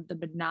allowed the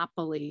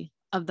monopoly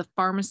of the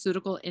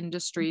pharmaceutical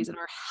industries and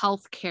our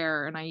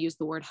healthcare, and I use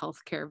the word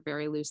healthcare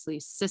very loosely,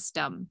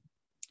 system,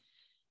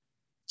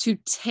 to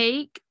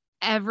take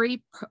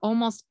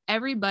almost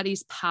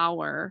everybody's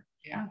power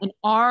and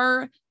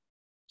our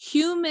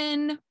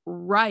human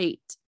right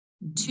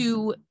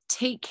to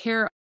take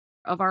care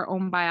of our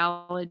own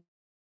biology,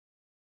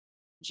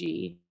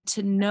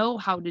 to know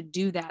how to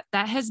do that.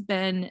 That has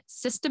been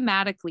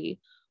systematically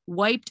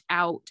wiped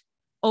out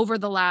over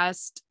the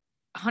last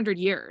 100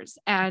 years.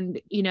 And,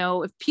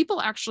 if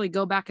people actually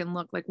go back and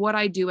look, like what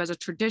I do as a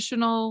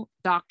traditional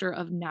doctor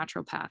of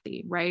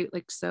naturopathy, right?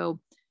 Like, so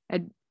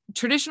a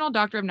traditional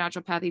doctor of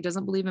naturopathy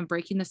doesn't believe in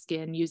breaking the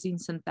skin, using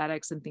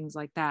synthetics and things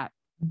like that.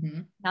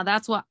 Mm-hmm. Now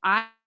that's what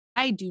I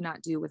do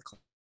not do with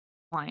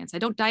clients. I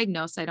don't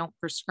diagnose, I don't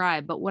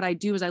prescribe, but what I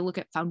do is I look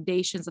at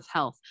foundations of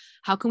health.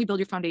 How can we build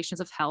your foundations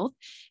of health?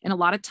 And a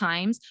lot of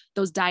times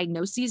those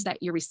diagnoses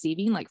that you're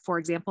receiving, like for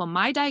example,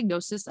 my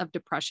diagnosis of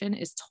depression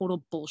is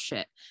total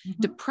bullshit.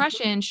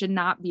 Depression should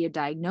not be a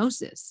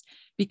diagnosis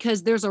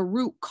because there's a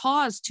root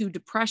cause to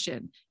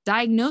depression.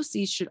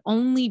 Diagnoses should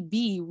only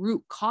be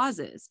root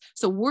causes.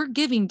 So we're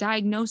giving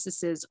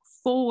diagnoses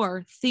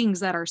for things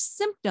that are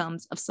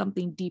symptoms of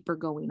something deeper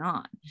going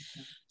on.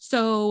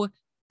 So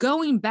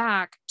going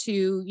back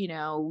to,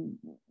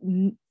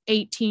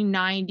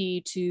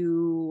 1890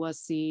 to,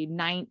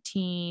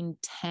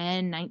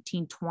 1910,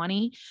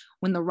 1920,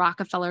 when the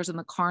Rockefellers and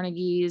the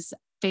Carnegies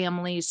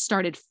families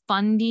started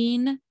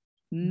funding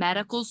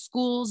medical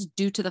schools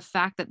due to the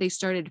fact that they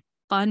started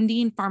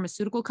funding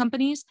pharmaceutical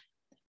companies.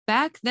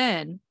 Back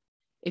then,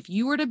 if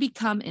you were to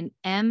become an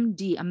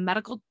MD, a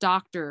medical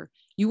doctor,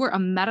 you were a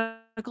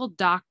medical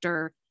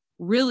doctor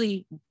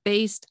really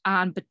based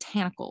on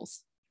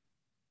botanicals,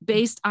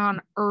 based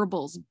on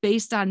herbals,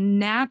 based on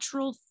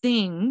natural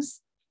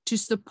things to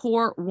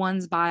support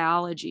one's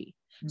biology.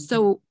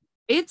 So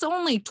it's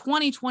only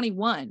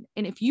 2021.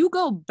 And if you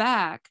go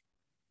back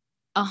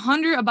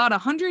about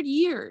 100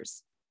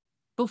 years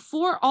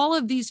before all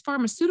of these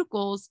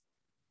pharmaceuticals,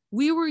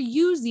 we were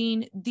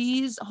using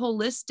these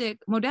holistic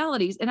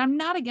modalities. And I'm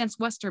not against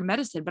Western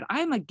medicine, but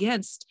I'm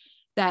against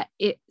that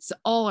it's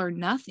all or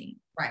nothing.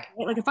 Right.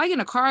 Like if I get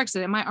in a car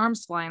accident, my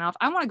arm's flying off,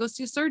 I want to go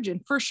see a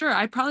surgeon for sure.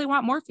 I probably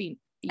want morphine.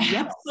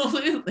 Yep.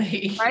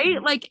 Absolutely.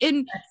 Right. Like,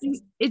 and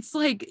it's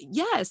like,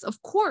 yes,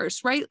 of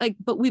course. Right. Like,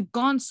 but we've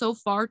gone so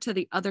far to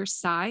the other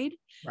side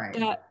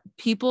that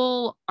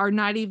people are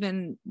not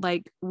even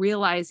like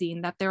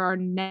realizing that there are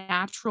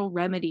natural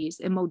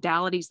remedies and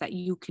modalities that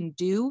you can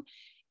do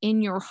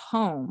in your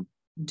home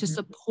to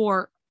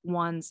support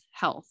one's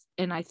health.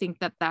 And I think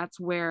that that's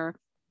where,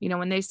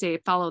 when they say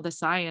follow the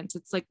science,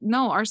 it's like,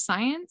 no, our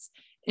science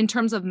in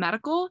terms of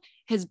medical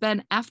has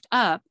been effed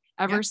up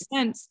ever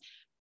since,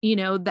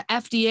 the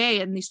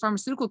FDA and these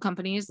pharmaceutical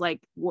companies, like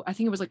I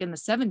think it was like in the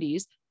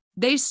 70s,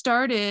 these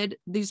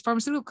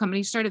pharmaceutical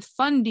companies started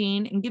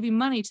funding and giving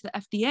money to the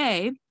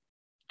FDA.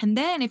 And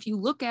then if you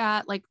look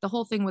at like the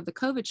whole thing with the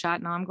COVID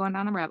shot, now I'm going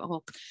down a rabbit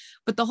hole,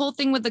 but the whole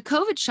thing with the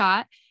COVID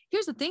shot,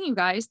 here's the thing, you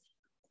guys,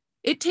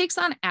 it takes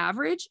on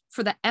average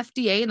for the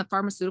FDA and the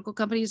pharmaceutical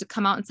companies to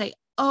come out and say,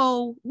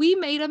 oh, we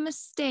made a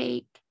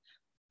mistake,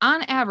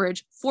 on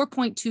average,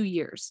 4.2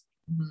 years.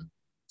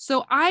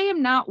 So I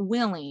am not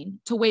willing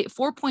to wait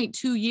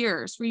 4.2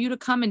 years for you to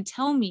come and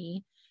tell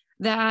me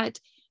that,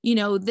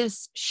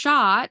 this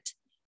shot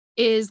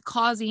is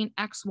causing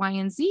X, Y,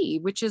 and Z,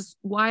 which is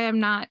why I'm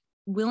not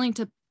willing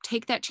to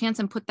take that chance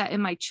and put that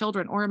in my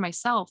children or in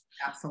myself.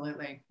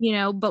 Absolutely.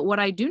 But what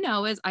I do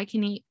know is I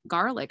can eat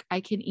garlic,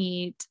 I can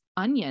eat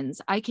onions,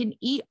 I can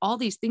eat all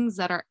these things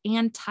that are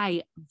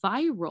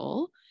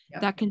antiviral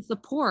that can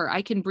support.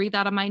 I can breathe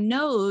out of my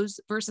nose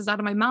versus out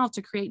of my mouth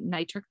to create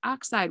nitric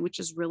oxide,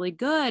 which is really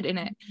good.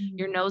 And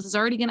your nose is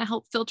already going to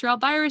help filter out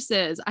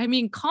viruses. I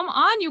mean, come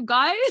on, you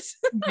guys.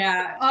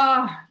 Yeah.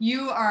 Oh,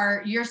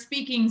 you're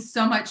speaking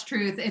so much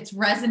truth. It's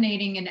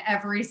resonating in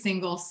every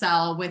single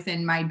cell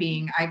within my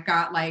being. I've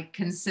got like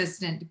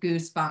consistent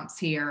goosebumps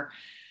here.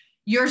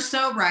 You're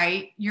so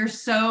right. You're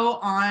so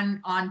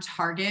on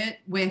target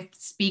with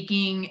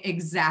speaking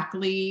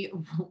exactly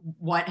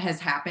what has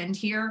happened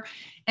here.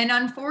 And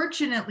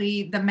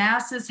unfortunately, the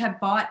masses have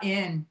bought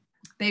in.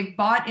 They've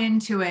bought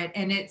into it.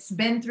 And it's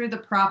been through the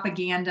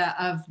propaganda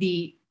of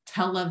the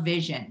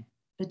television.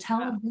 The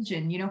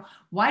television,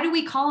 why do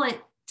we call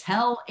it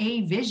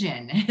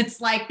tell-a-vision? It's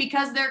like,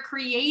 because they're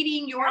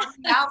creating your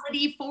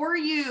reality for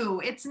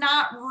you. It's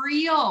not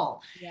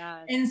real. Yeah.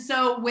 And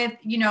so with,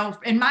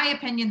 in my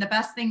opinion, the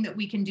best thing that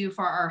we can do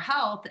for our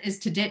health is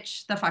to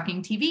ditch the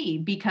fucking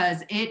TV,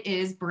 because it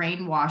is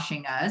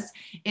brainwashing us.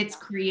 It's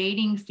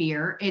creating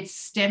fear. It's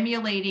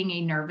stimulating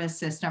a nervous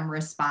system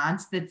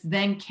response that's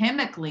then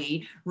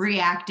chemically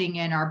reacting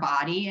in our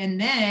body and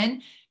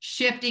then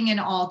shifting and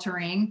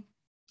altering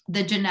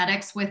the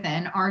genetics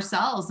within our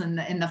cells and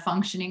the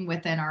functioning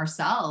within our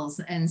cells.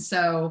 And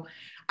so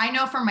I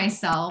know for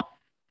myself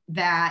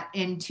that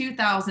in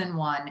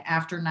 2001,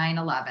 after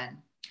 9/11,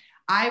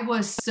 I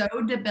was so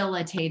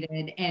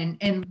debilitated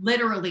and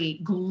literally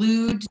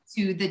glued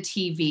to the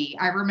TV.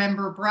 I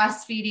remember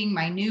breastfeeding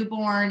my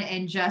newborn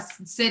and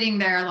just sitting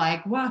there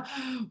like, what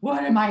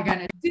am I going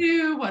to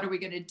do? What are we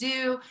going to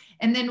do?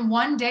 And then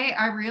one day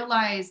I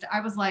realized, I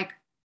was like,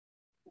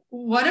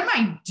 what am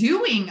I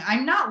doing?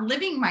 I'm not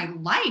living my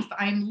life.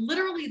 I'm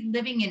literally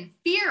living in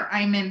fear.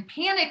 I'm in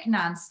panic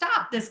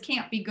nonstop. This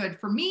can't be good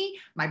for me.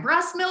 My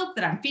breast milk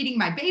that I'm feeding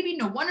my baby.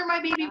 No wonder my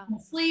baby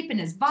won't sleep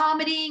and is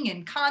vomiting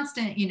and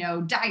constant,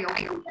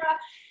 diarrhea.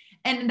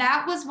 And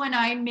that was when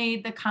I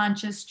made the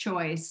conscious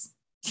choice.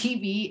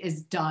 TV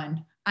is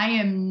done. I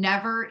am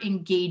never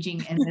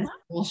engaging in this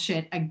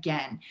bullshit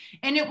again.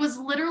 And it was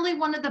literally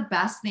one of the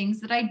best things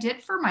that I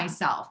did for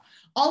myself.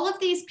 All of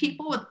these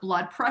people with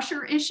blood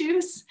pressure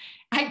issues,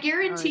 I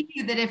guarantee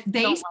you that if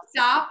they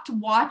stopped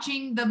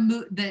watching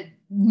the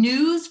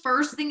news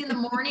first thing in the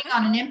morning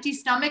on an empty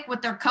stomach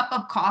with their cup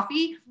of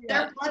coffee,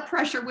 their blood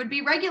pressure would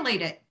be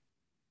regulated.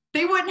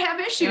 They wouldn't have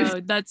issues.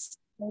 Oh, that's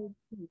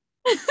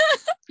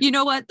you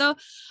know what though?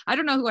 I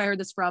don't know who I heard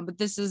this from, but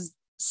this is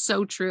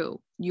so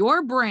true.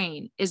 Your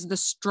brain is the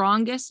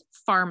strongest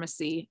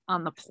pharmacy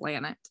on the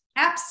planet.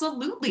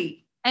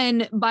 Absolutely.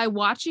 And by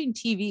watching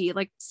TV,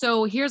 like,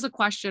 so here's a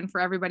question for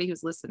everybody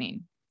who's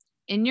listening.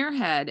 In your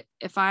head,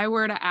 if I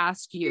were to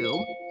ask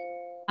you,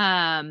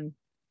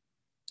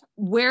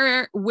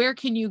 where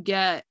can you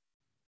get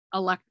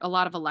a lot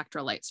of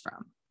electrolytes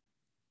from?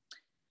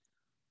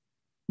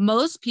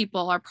 Most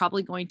people are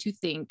probably going to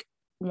think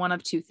one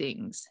of two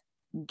things: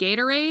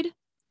 Gatorade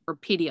or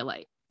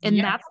Pedialyte. And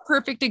that's a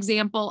perfect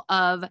example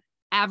of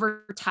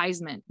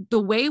advertisement. The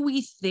way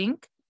we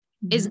think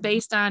is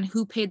based on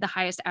who paid the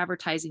highest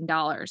advertising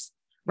dollars,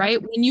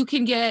 right? When you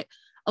can get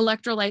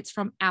electrolytes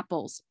from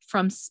apples,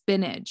 from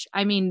spinach.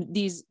 I mean,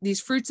 these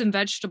fruits and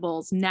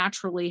vegetables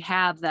naturally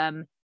have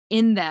them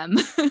in them,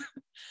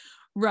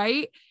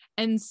 right?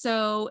 And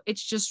so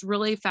it's just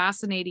really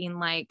fascinating.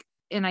 Like,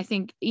 and I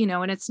think, you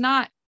know, and it's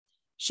not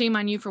shame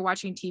on you for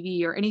watching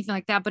TV or anything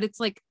like that, but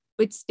it's like,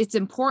 it's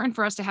important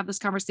for us to have this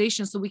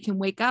conversation so we can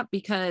wake up,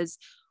 because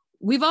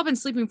we've all been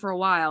sleeping for a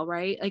while,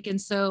 right? Like,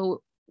 and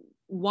so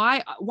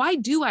why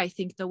do I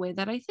think the way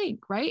that I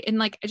think, right? And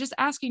like, just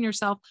asking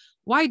yourself,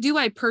 why do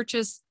I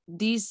purchase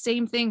these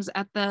same things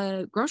at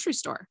the grocery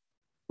store,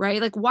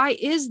 right? Like, why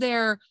is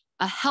there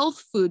a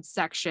health food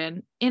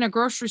section in a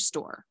grocery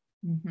store?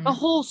 The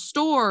whole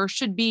store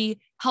should be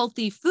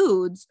healthy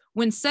foods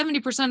when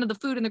 70% of the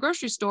food in the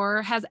grocery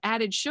store has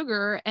added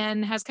sugar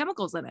and has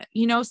chemicals in it,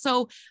 you know?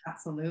 So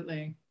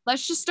absolutely.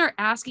 Let's just start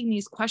asking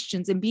these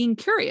questions and being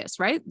curious,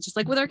 right? Just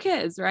like with our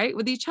kids, right?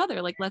 With each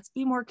other, like, let's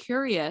be more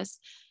curious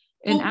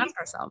and ask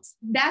ourselves.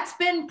 That's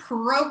been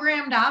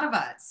programmed out of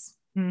us.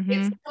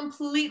 It's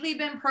completely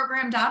been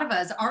programmed out of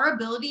us. Our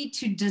ability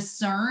to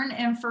discern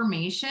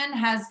information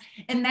has,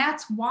 and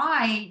that's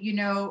why, you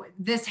know,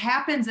 this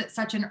happens at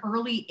such an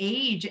early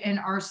age in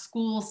our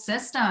school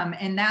system.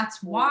 And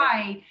that's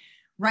why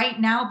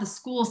right now the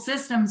school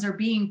systems are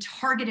being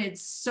targeted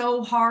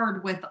so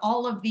hard with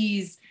all of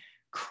these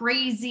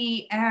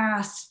crazy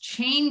ass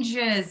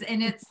changes.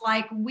 And it's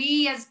like,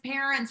 we as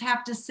parents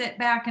have to sit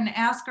back and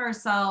ask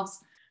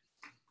ourselves,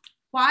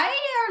 why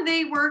are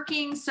they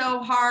working so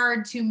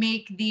hard to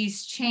make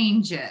these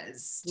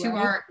changes to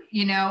our,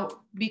 you know,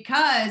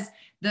 because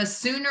the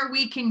sooner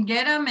we can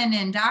get them and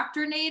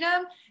indoctrinate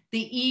them,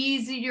 the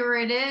easier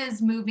it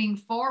is moving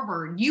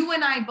forward. You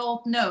and I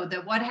both know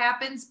that what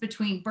happens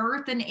between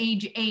birth and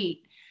age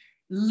 8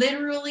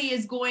 literally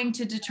is going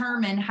to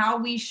determine how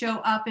we show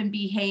up and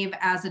behave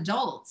as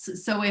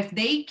adults. So if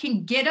they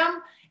can get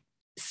them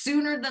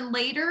sooner than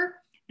later,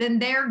 then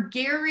they're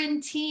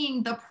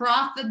guaranteeing the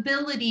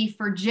profitability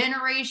for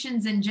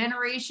generations and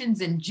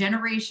generations and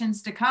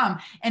generations to come.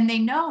 And they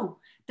know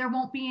there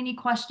won't be any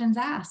questions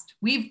asked.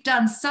 We've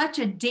done such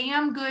a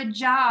damn good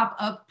job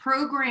of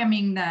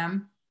programming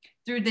them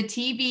through the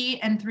TV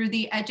and through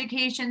the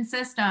education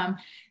system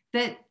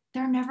that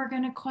they're never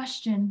going to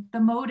question the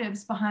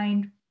motives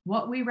behind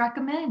what we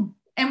recommend.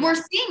 And we're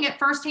seeing it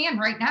firsthand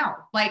right now.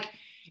 Like,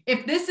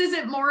 if this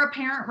isn't more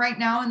apparent right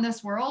now in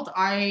this world,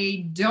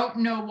 I don't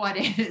know what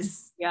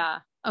is. Yeah.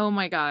 Oh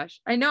my gosh.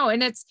 I know.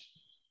 And it's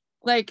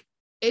like,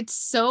 it's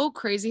so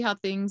crazy how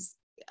things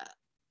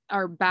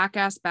are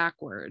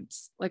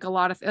backwards. Like, a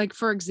lot of, like,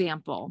 for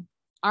example,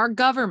 our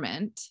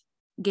government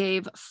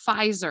gave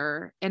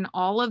Pfizer and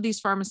all of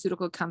these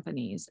pharmaceutical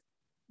companies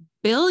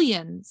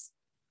billions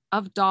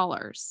of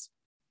dollars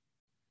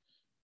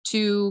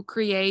to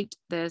create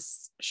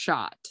this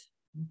shot,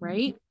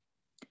 right?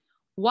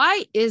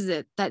 Why is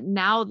it that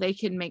now they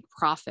can make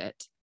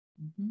profit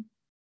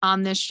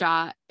on this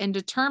shot and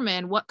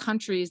determine what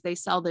countries they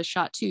sell this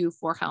shot to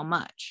for how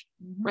much,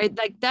 right?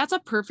 Like, that's a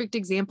perfect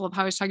example of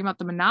how I was talking about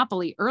the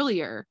monopoly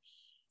earlier.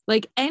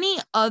 Like, any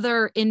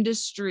other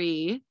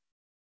industry,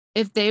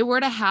 if they were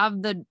to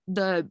have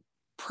the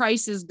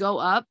prices go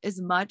up as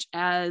much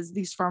as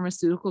these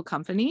pharmaceutical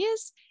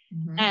companies,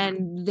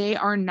 and they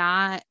are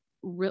not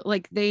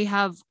like, they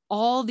have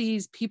all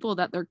these people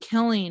that they're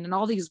killing and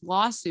all these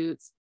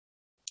lawsuits,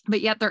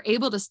 but yet they're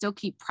able to still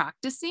keep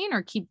practicing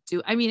or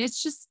I mean,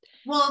 it's just.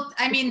 Well,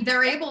 I mean,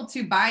 they're able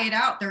to buy it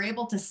out. They're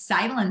able to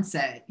silence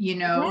it, you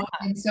know,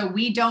 and so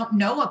we don't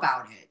know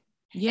about it.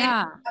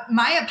 Yeah. And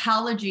my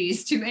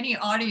apologies to any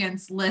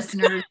audience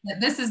listeners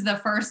that this is the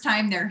first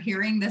time they're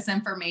hearing this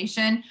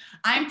information.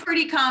 I'm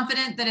pretty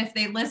confident that if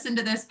they listen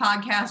to this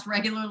podcast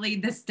regularly,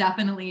 this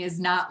definitely is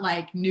not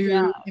like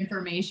new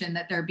information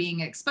that they're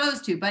being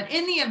exposed to. But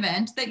in the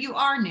event that you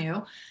are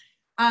new,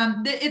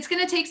 it's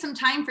going to take some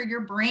time for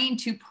your brain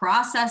to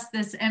process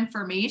this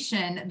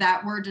information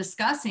that we're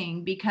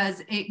discussing,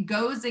 because it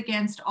goes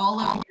against all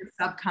of your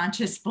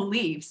subconscious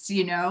beliefs.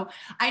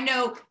 I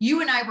know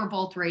you and I were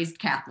both raised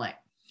Catholic.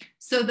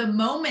 So the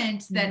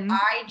moment that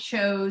I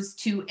chose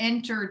to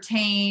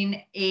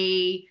entertain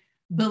a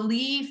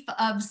belief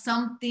of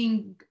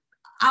something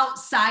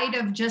outside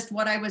of just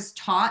what I was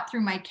taught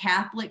through my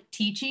Catholic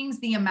teachings,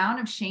 the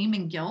amount of shame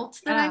and guilt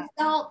that I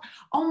felt,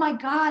 oh my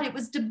God, it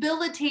was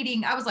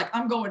debilitating. I was like,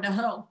 I'm going to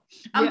hell.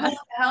 I'm going to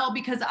hell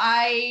because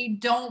I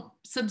don't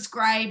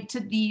subscribe to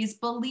these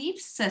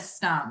belief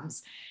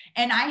systems.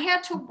 And I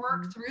had to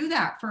work through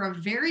that for a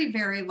very,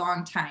 very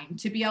long time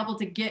to be able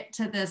to get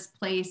to this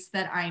place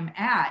that I'm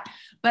at.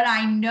 But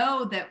I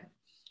know that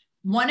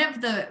one of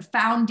the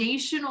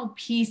foundational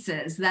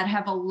pieces that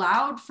have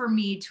allowed for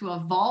me to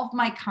evolve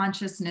my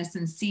consciousness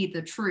and see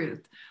the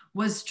truth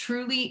was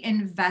truly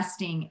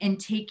investing in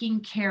taking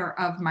care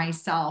of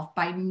myself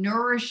by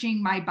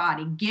nourishing my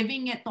body,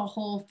 giving it the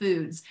whole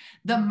foods,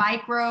 the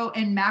micro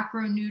and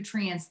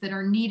macronutrients that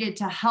are needed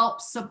to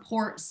help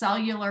support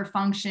cellular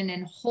function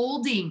and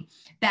holding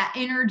that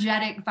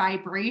energetic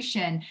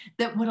vibration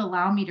that would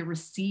allow me to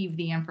receive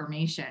the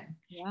information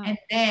and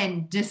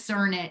then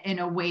discern it in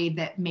a way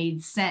that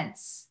made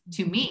sense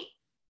to me.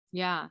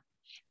 Yeah.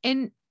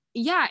 And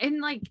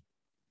like,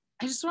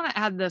 I just want to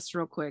add this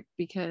real quick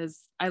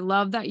because I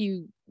love that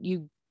you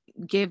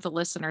gave the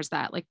listeners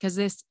that, like, because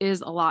this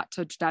is a lot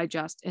to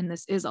digest and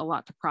this is a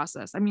lot to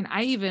process. I mean,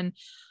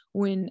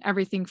 when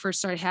everything first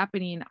started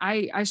happening,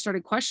 I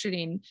started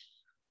questioning,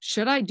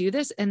 should I do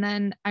this? And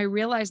then I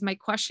realized my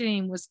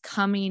questioning was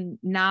coming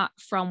not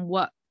from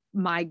what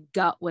my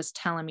gut was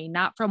telling me,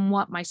 not from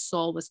what my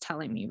soul was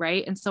telling me.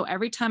 Right. And so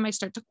every time I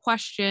start to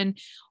question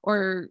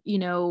or,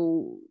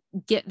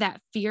 get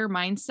that fear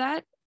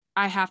mindset,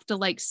 I have to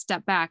like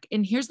step back.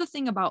 And here's the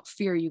thing about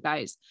fear, you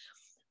guys.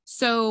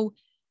 So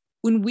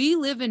when we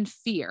live in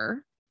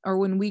fear, or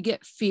when we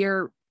get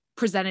fear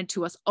presented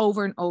to us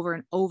over and over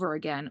and over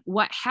again,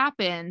 what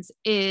happens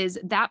is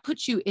that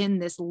puts you in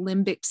this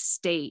limbic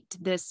state,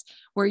 this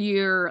where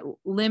your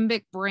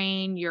limbic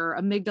brain, your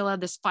amygdala,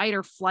 this fight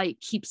or flight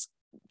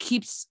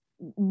keeps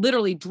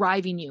literally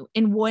driving you.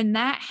 And when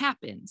that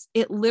happens,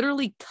 it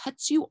literally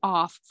cuts you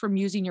off from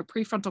using your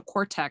prefrontal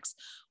cortex,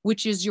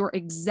 which is your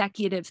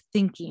executive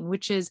thinking,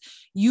 which is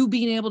you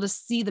being able to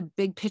see the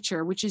big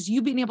picture, which is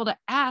you being able to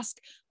ask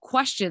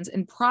questions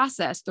and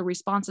process the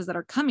responses that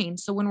are coming.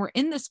 So when we're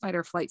in this fight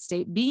or flight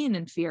state, being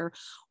in fear,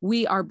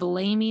 we are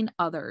blaming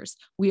others.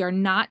 We are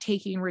not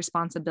taking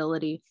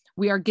responsibility.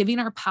 We are giving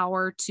our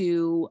power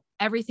to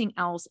everything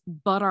else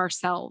but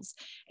ourselves.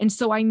 And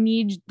so I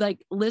need,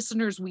 like,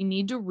 listeners, we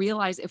need to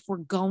realize if we're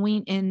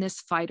going in this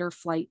fight or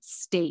flight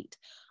state,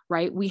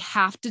 right? We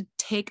have to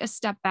take a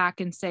step back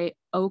and say,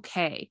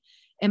 okay,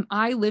 am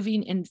I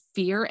living in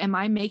fear? Am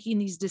I making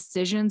these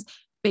decisions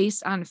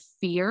based on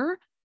fear?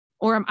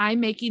 Or am I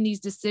making these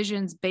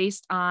decisions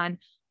based on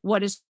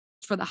what is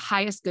for the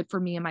highest good for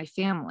me and my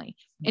family?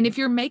 And if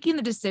you're making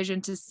the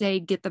decision to say,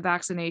 get the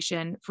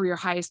vaccination for your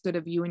highest good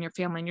of you and your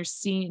family, and you're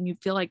seeing, and you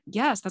feel like,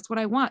 yes, that's what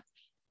I want.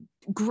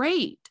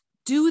 Great.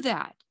 Do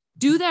that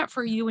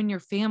for you and your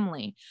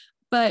family.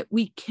 But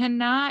we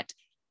cannot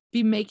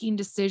be making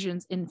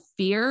decisions in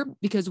fear,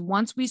 because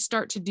once we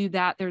start to do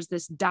that, there's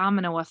this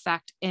domino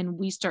effect and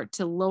we start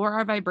to lower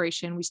our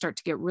vibration. We start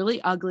to get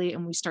really ugly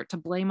and we start to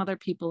blame other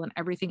people and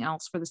everything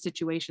else for the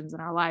situations in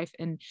our life.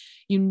 And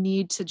you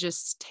need to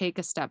just take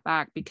a step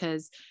back,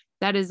 because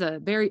that is a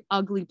very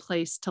ugly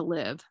place to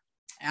live.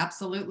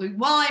 Absolutely.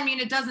 Well, I mean,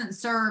 it doesn't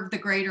serve the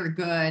greater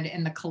good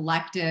and the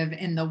collective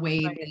in the way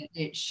that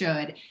it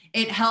should.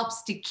 It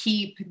helps to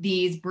keep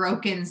these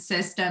broken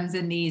systems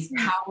and these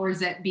powers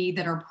that be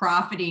that are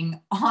profiting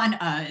on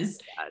us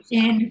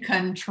in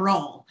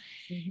control.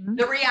 Mm-hmm.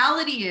 The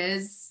reality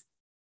is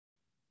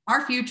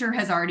our future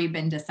has already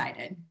been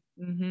decided.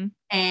 Mm-hmm.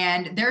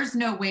 And there's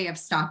no way of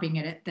stopping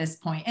it at this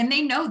point. And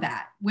they know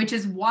that, which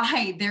is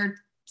why they're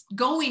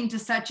going to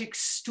such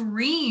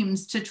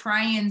extremes to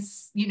try and,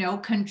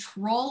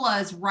 control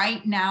us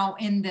right now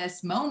in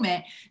this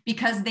moment,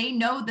 because they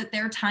know that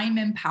their time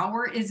and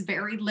power is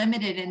very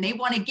limited and they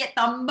want to get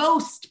the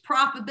most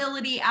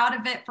profitability out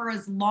of it for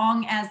as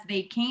long as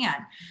they can.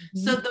 Mm-hmm.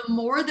 So the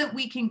more that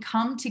we can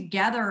come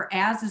together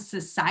as a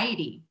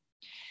society,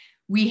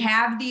 we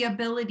have the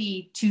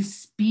ability to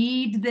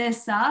speed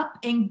this up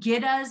and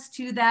get us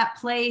to that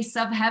place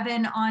of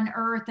heaven on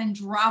earth and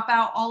drop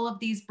out all of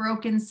these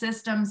broken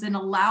systems and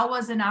allow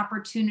us an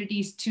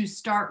opportunities to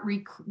start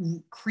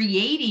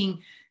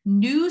creating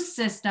new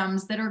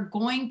systems that are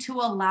going to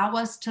allow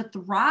us to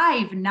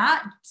thrive,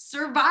 not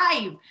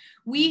survive.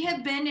 We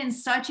have been in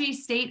such a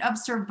state of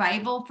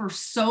survival for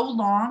so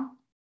long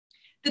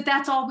that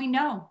that's all we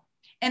know.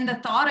 And the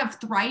thought of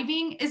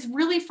thriving is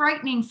really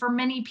frightening for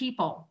many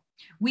people.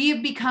 We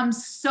have become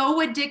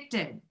so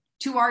addicted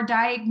to our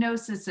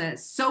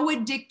diagnoses, so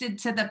addicted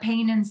to the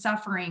pain and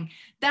suffering.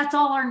 That's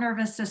all our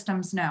nervous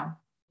systems know.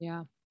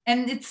 Yeah.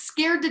 And it's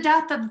scared to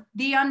death of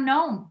the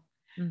unknown.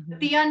 Mm-hmm.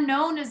 The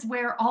unknown is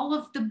where all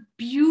of the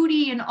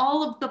beauty and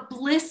all of the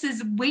bliss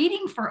is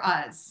waiting for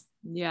us.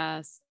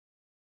 Yes.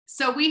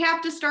 So we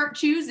have to start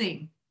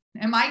choosing.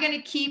 Am I going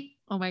to keep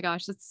Oh my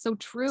gosh, that's so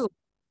true.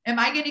 Am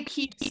I going to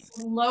keep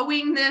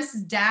slowing this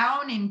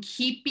down and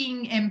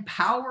keeping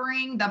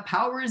empowering the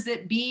powers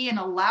that be and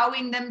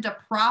allowing them to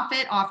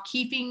profit off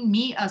keeping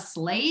me a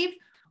slave?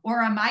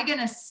 Or am I going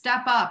to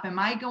step up? Am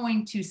I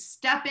going to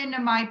step into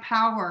my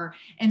power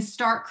and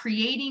start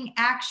creating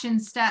action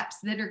steps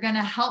that are going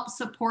to help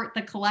support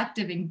the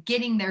collective and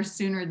getting there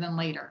sooner than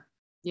later?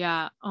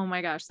 Yeah. Oh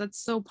my gosh, that's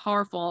so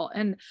powerful.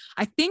 And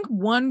I think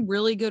one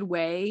really good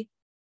way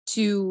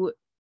to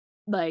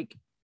like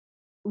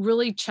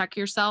really check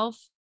yourself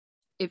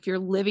if you're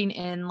living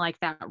in like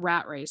that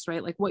rat race,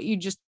 right? Like what you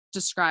just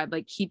described,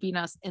 like keeping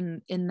us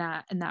in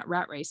that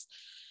rat race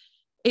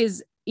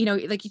is, you know,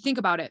 like you think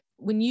about it,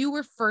 when you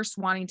were first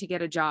wanting to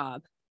get a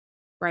job,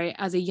 right?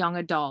 As a young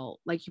adult,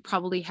 like you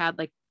probably had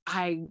like,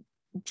 I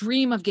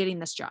dream of getting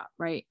this job,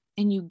 right?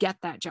 And you get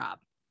that job.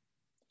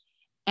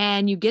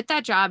 And you get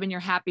that job and you're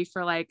happy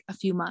for like a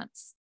few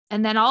months.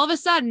 And then all of a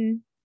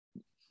sudden,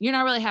 you're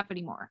not really happy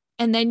anymore.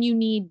 And then you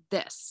need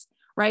this,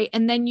 right?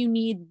 And then you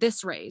need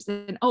this raise.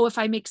 And oh, if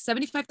I make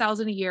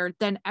 75,000 a year,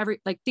 then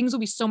things will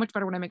be so much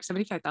better when I make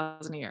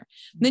 75,000 a year.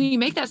 And then you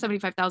make that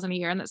 75,000 a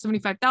year, and that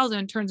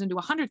 75,000 turns into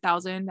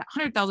 100,000. That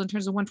 100,000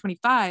 turns to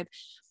 125.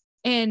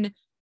 And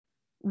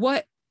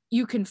what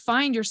you can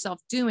find yourself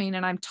doing,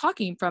 and I'm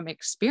talking from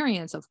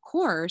experience, of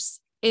course,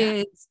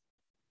 is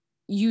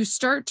you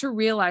start to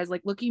realize,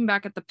 like looking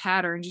back at the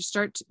patterns,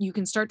 you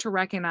can start to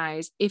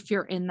recognize if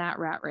you're in that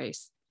rat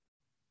race,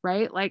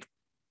 right? Like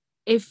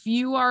if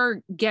you are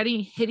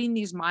hitting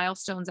these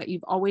milestones that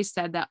you've always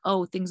said that,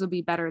 oh, things will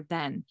be better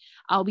then,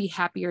 I'll be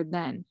happier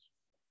then.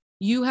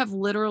 You have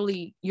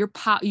literally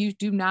you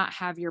do not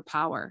have your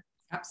power.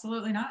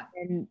 Absolutely not.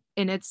 And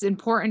it's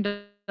important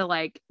to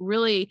like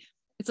really,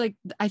 it's like,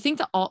 I think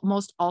the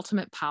most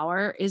ultimate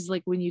power is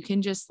like when you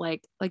can just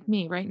like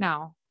me right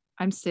now,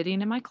 I'm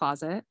sitting in my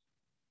closet.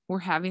 We're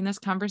having this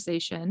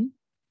conversation.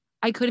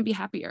 I couldn't be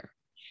happier.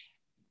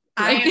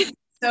 I am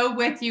so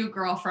with you,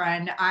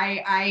 girlfriend.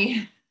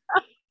 I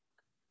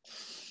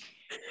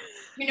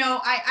you know,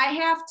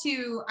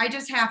 I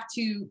just have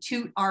to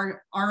toot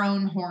our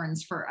own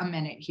horns for a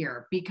minute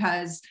here,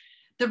 because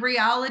the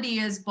reality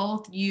is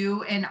both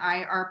you and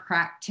I are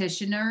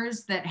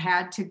practitioners that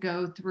had to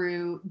go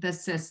through the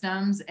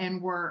systems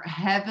and were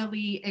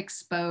heavily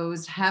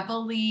exposed,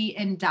 heavily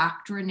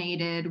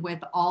indoctrinated with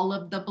all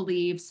of the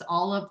beliefs,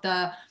 all of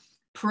the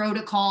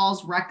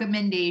protocols,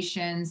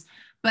 recommendations,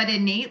 but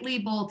innately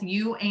both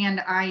you and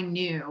I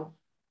knew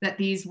that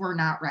these were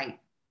not right.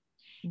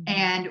 Mm-hmm.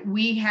 And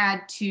we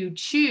had to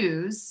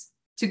choose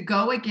to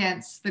go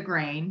against the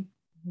grain,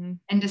 mm-hmm.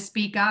 and to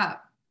speak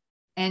up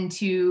and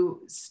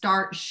to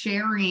start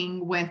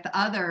sharing with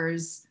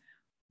others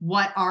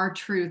what our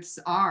truths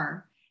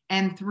are.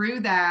 And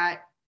through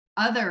that,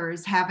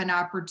 others have an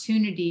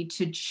opportunity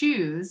to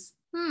choose,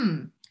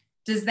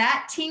 does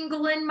that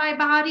tingle in my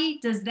body?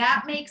 Does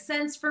that make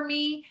sense for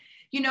me?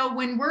 You know,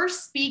 when we're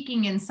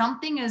speaking and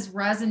something is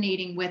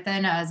resonating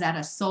within us at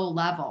a soul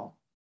level,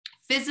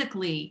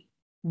 physically,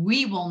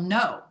 we will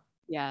know.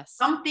 Yes.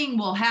 Something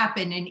will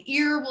happen. An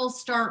ear will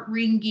start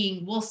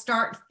ringing. We'll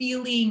start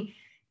feeling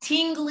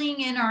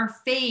tingling in our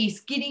face,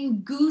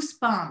 getting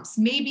goosebumps.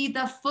 Maybe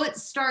the foot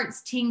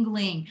starts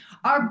tingling.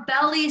 Our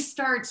belly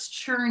starts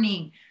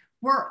churning.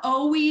 We're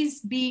always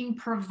being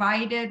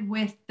provided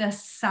with the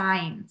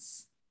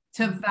signs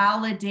to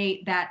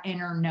validate that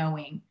inner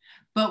knowing.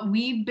 But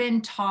we've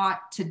been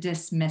taught to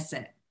dismiss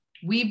it.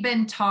 We've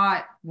been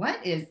taught,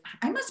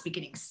 I must be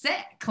getting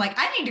sick. Like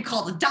I need to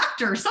call the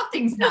doctor.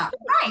 Something's not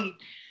right.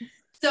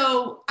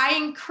 So I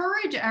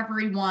encourage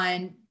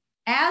everyone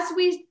as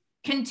we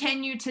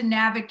continue to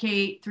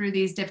navigate through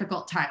these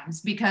difficult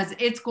times, because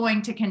it's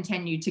going to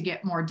continue to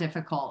get more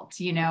difficult.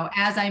 You know,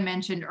 as I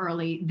mentioned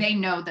early, they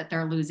know that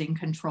they're losing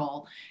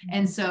control.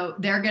 And so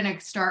they're going to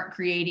start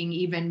creating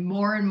even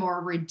more and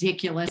more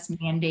ridiculous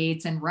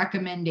mandates and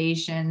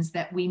recommendations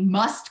that we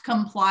must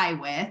comply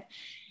with.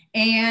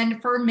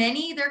 And for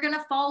many, they're going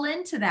to fall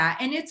into that.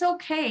 And it's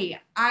okay.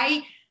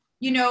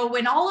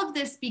 When all of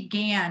this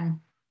began,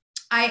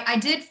 I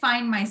did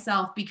find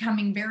myself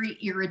becoming very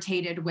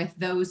irritated with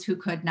those who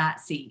could not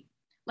see.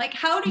 Like,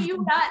 how do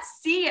you not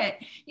see it?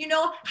 You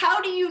know,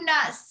 how do you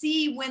not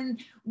see when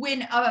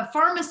a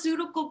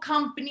pharmaceutical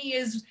company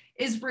is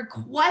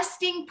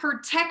requesting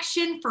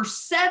protection for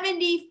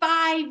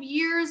 75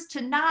 years to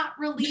not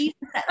release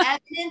the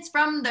evidence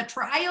from the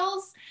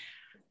trials?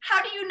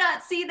 How do you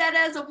not see that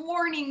as a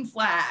warning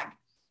flag?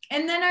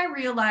 And then I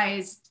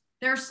realized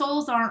their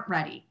souls aren't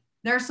ready.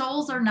 Their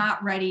souls are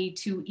not ready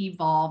to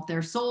evolve.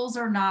 Their souls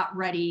are not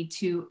ready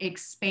to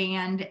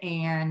expand,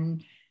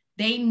 and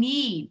they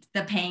need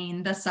the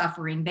pain, the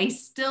suffering. They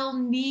still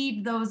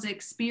need those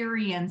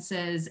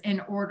experiences in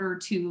order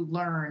to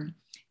learn.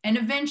 And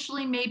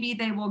eventually maybe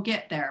they will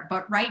get there.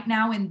 But right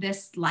now in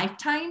this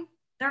lifetime,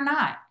 they're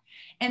not.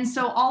 And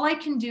so all I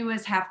can do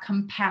is have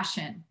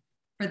compassion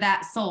for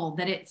that soul,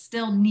 that it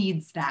still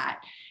needs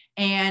that.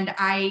 And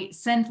I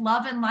send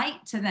love and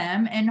light to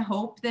them and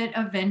hope that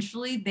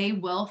eventually they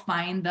will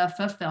find the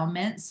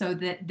fulfillment so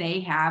that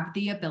they have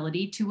the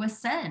ability to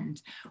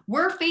ascend.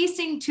 We're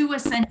facing two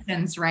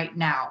ascensions right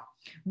now.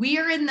 We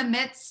are in the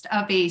midst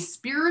of a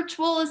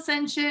spiritual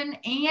ascension,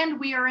 and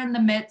we are in the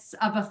midst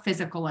of a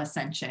physical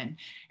ascension.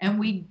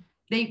 And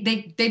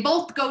they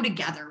both go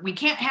together. We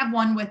can't have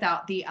one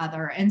without the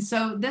other. And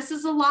so this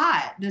is a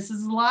lot. This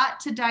is a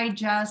lot to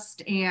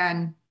digest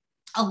and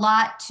a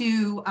lot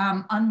to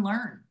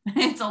unlearn.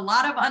 It's a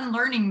lot of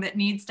unlearning that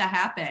needs to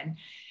happen.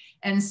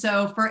 And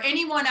so for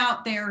anyone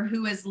out there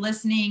who is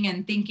listening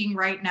and thinking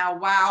right now,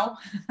 wow,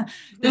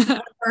 this is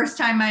the first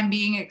time I'm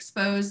being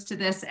exposed to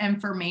this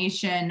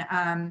information,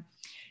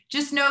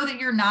 just know that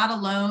you're not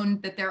alone,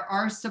 that there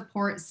are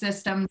support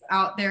systems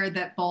out there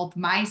that both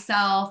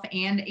myself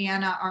and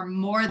Anna are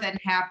more than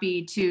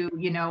happy to,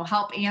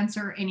 help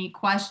answer any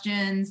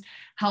questions,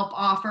 help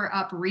offer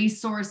up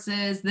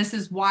resources. This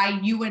is why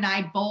you and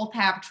I both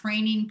have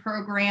training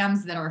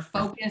programs that are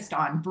focused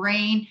on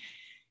brain,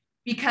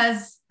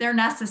 because they're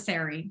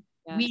necessary.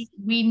 Yes.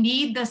 We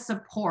need the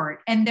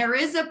support. And there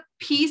is a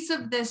piece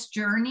of this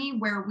journey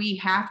where we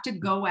have to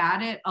go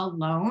at it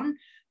alone.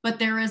 But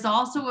there is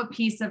also a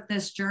piece of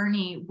this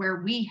journey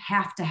where we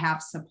have to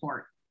have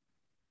support.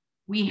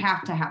 We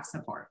have to have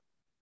support.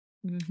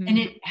 Mm-hmm.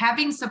 And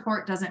having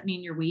support doesn't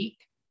mean you're weak.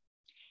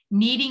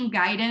 Needing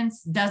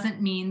guidance doesn't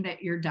mean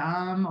that you're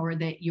dumb or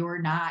that you're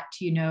not,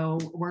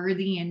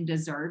 worthy and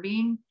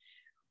deserving.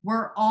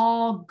 We're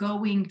all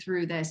going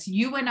through this.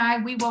 You and I,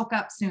 we woke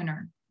up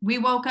sooner. We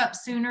woke up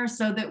sooner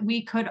so that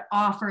we could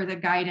offer the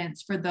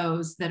guidance for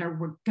those that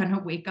are going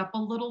to wake up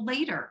a little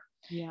later.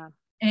 Yeah.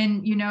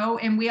 And,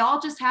 and we all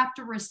just have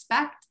to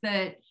respect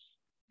that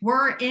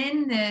we're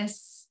in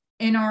this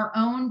in our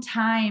own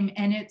time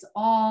and it's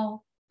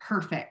all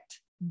perfect.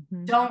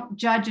 Mm-hmm. Don't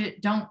judge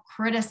it. Don't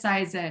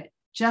criticize it.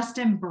 Just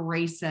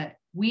embrace it.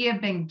 We have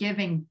been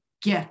given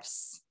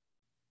gifts.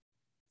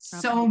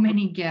 So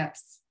many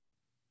gifts.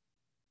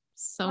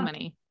 So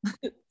many.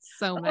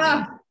 So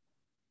many.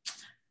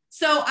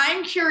 So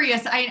I'm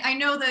curious, I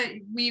know that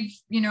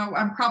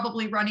I'm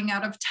probably running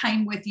out of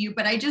time with you,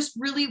 but I just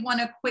really want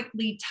to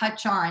quickly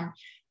touch on,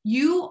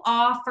 you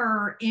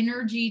offer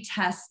energy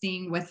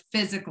testing with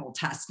physical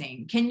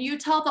testing. Can you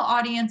tell the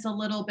audience a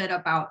little bit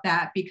about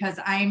that? Because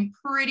I'm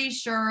pretty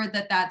sure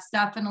that that's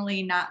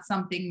definitely not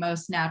something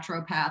most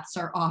naturopaths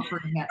are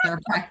offering at their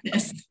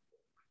practice.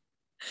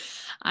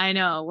 I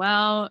know.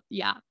 Well,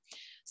 yeah.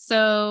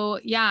 So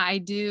yeah, I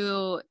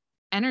do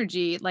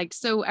energy,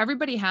 so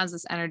everybody has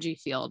this energy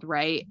field,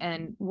 right?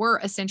 And we're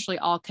essentially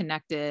all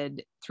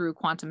connected through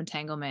quantum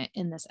entanglement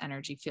in this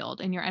energy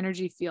field. And your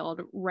energy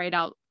field right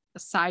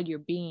outside your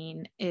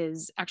being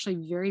is actually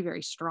very,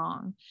 very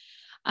strong.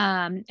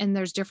 And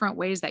there's different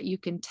ways that you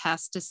can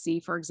test to see,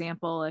 for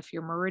example, if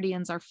your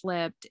meridians are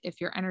flipped, if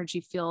your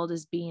energy field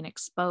is being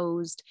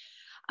exposed.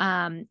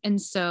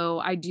 And so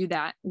I do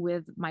that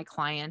with my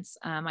clients.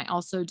 I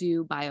also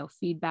do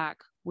biofeedback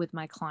with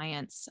my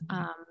clients.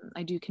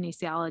 I do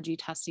kinesiology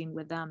testing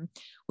with them,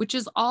 which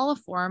is all a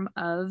form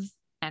of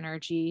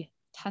energy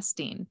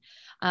testing.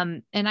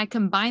 And I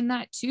combine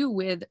that too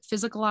with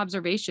physical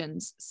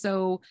observations.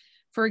 So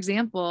for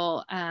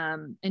example,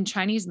 in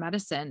Chinese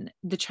medicine,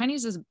 the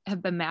Chinese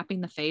have been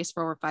mapping the face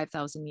for over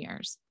 5,000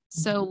 years.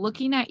 So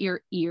looking at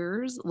your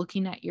ears,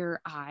 looking at your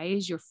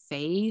eyes, your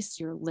face,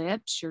 your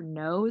lips, your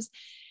nose,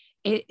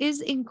 it is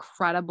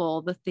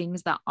incredible the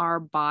things that our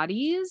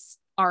bodies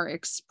are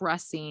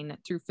expressing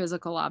through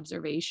physical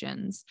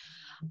observations.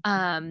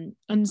 And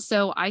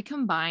so I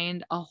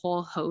combined a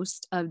whole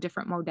host of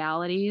different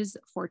modalities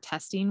for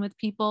testing with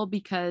people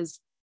because,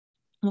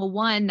 well,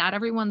 one, not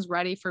everyone's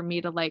ready for me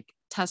to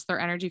test their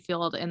energy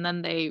field. And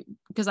then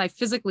because I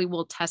physically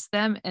will test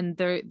them and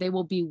they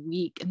will be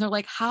weak. And they're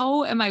like,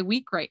 how am I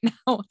weak right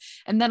now?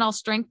 And then I'll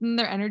strengthen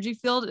their energy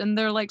field and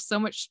they're so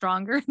much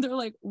stronger. They're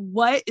like,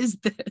 what is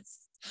this?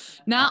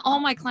 Not all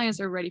my clients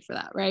are ready for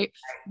that. Right.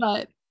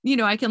 But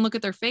I can look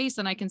at their face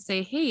and I can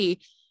say, hey,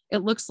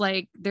 it looks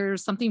like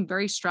there's something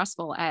very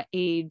stressful at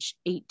age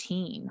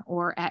 18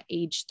 or at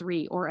age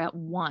 3 or at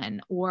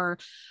 1 or,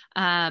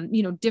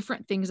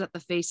 different things that the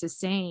face is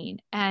saying.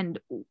 And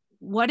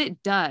what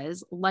it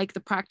does, like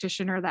the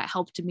practitioner that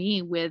helped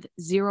me with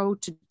 0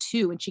 to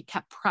 2, and she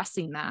kept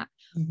pressing that,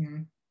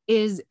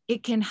 is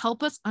it can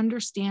help us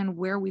understand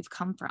where we've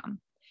come from.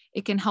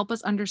 It can help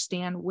us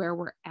understand where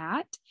we're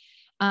at.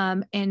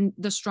 And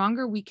the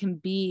stronger we can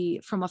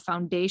be from a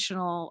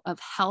foundational of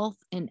health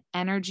and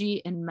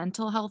energy and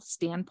mental health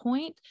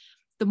standpoint,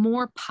 the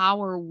more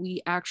power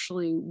we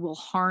actually will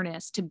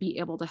harness to be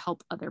able to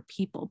help other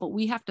people. But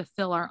we have to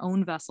fill our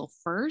own vessel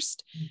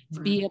first to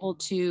be able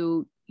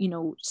to,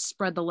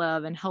 spread the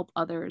love and help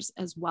others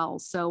as well.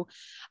 So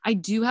I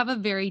do have a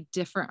very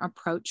different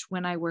approach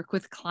when I work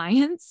with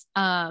clients,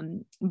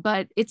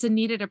 but it's a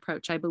needed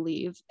approach, I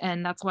believe.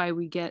 And that's why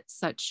we get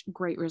such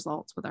great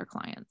results with our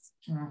clients.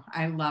 Oh,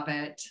 I love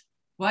it.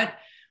 What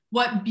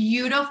what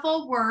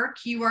beautiful work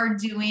you are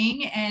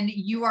doing. And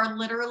you are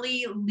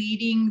literally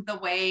leading the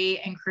way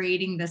and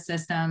creating the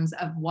systems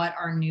of what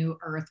our new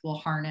earth will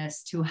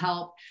harness to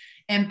help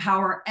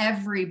empower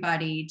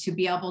everybody to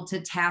be able to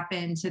tap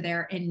into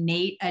their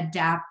innate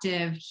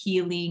adaptive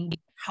healing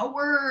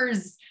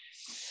powers.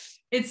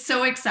 It's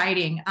so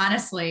exciting,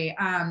 honestly.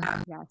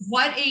 Yes.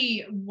 What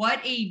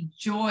a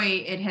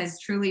joy it has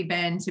truly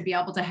been to be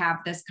able to have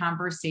this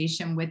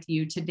conversation with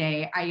you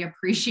today. I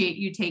appreciate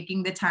you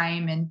taking the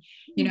time and,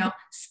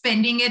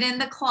 spending it in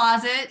the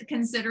closet,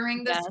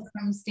 considering the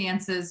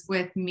circumstances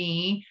with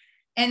me.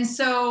 And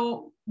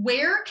so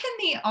where can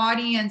the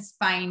audience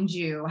find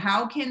you?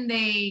 How can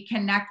they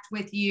connect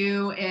with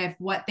you if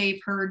what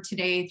they've heard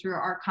today through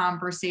our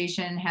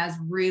conversation has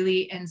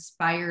really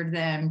inspired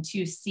them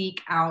to seek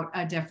out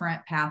a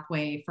different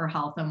pathway for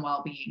health and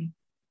well-being?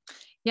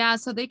 Yeah,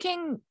 so they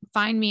can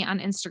find me on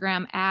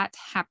Instagram at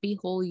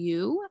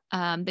happywholeyou.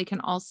 They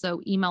can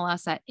also email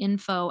us at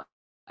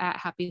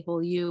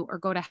info@happywholeyou or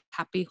go to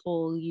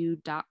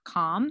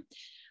happywholeyou.com.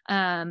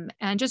 And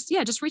just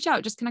reach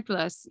out, just connect with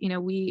us.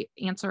 We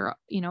answer,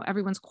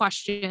 everyone's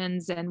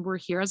questions, and we're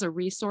here as a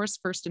resource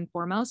first and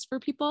foremost for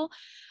people.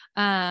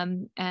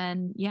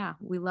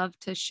 We love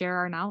to share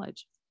our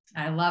knowledge.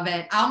 I love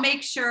it. I'll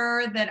make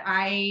sure that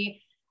I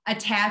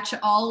attach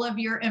all of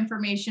your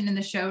information in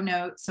the show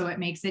notes so it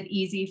makes it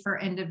easy for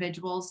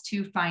individuals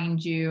to find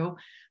you.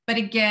 But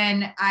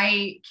again,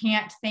 I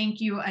can't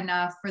thank you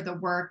enough for the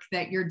work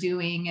that you're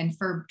doing and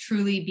for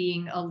truly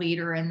being a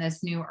leader in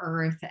this new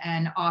earth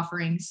and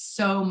offering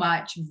so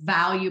much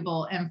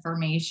valuable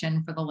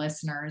information for the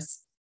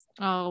listeners.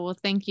 Oh, well,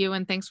 thank you.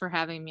 And thanks for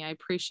having me. I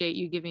appreciate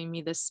you giving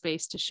me this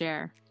space to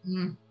share.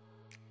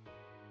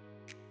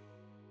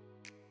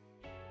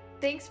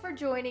 Thanks for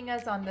joining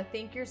us on the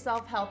Think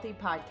Yourself Healthy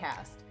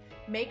podcast.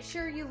 Make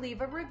sure you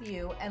leave a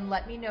review and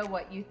let me know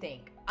what you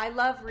think. I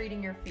love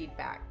reading your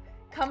feedback.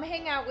 Come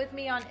hang out with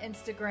me on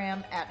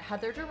Instagram at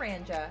Heather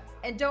Duranja,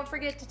 and don't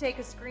forget to take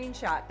a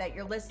screenshot that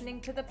you're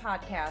listening to the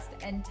podcast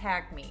and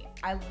tag me.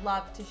 I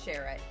love to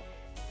share it.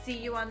 See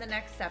you on the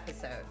next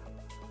episode.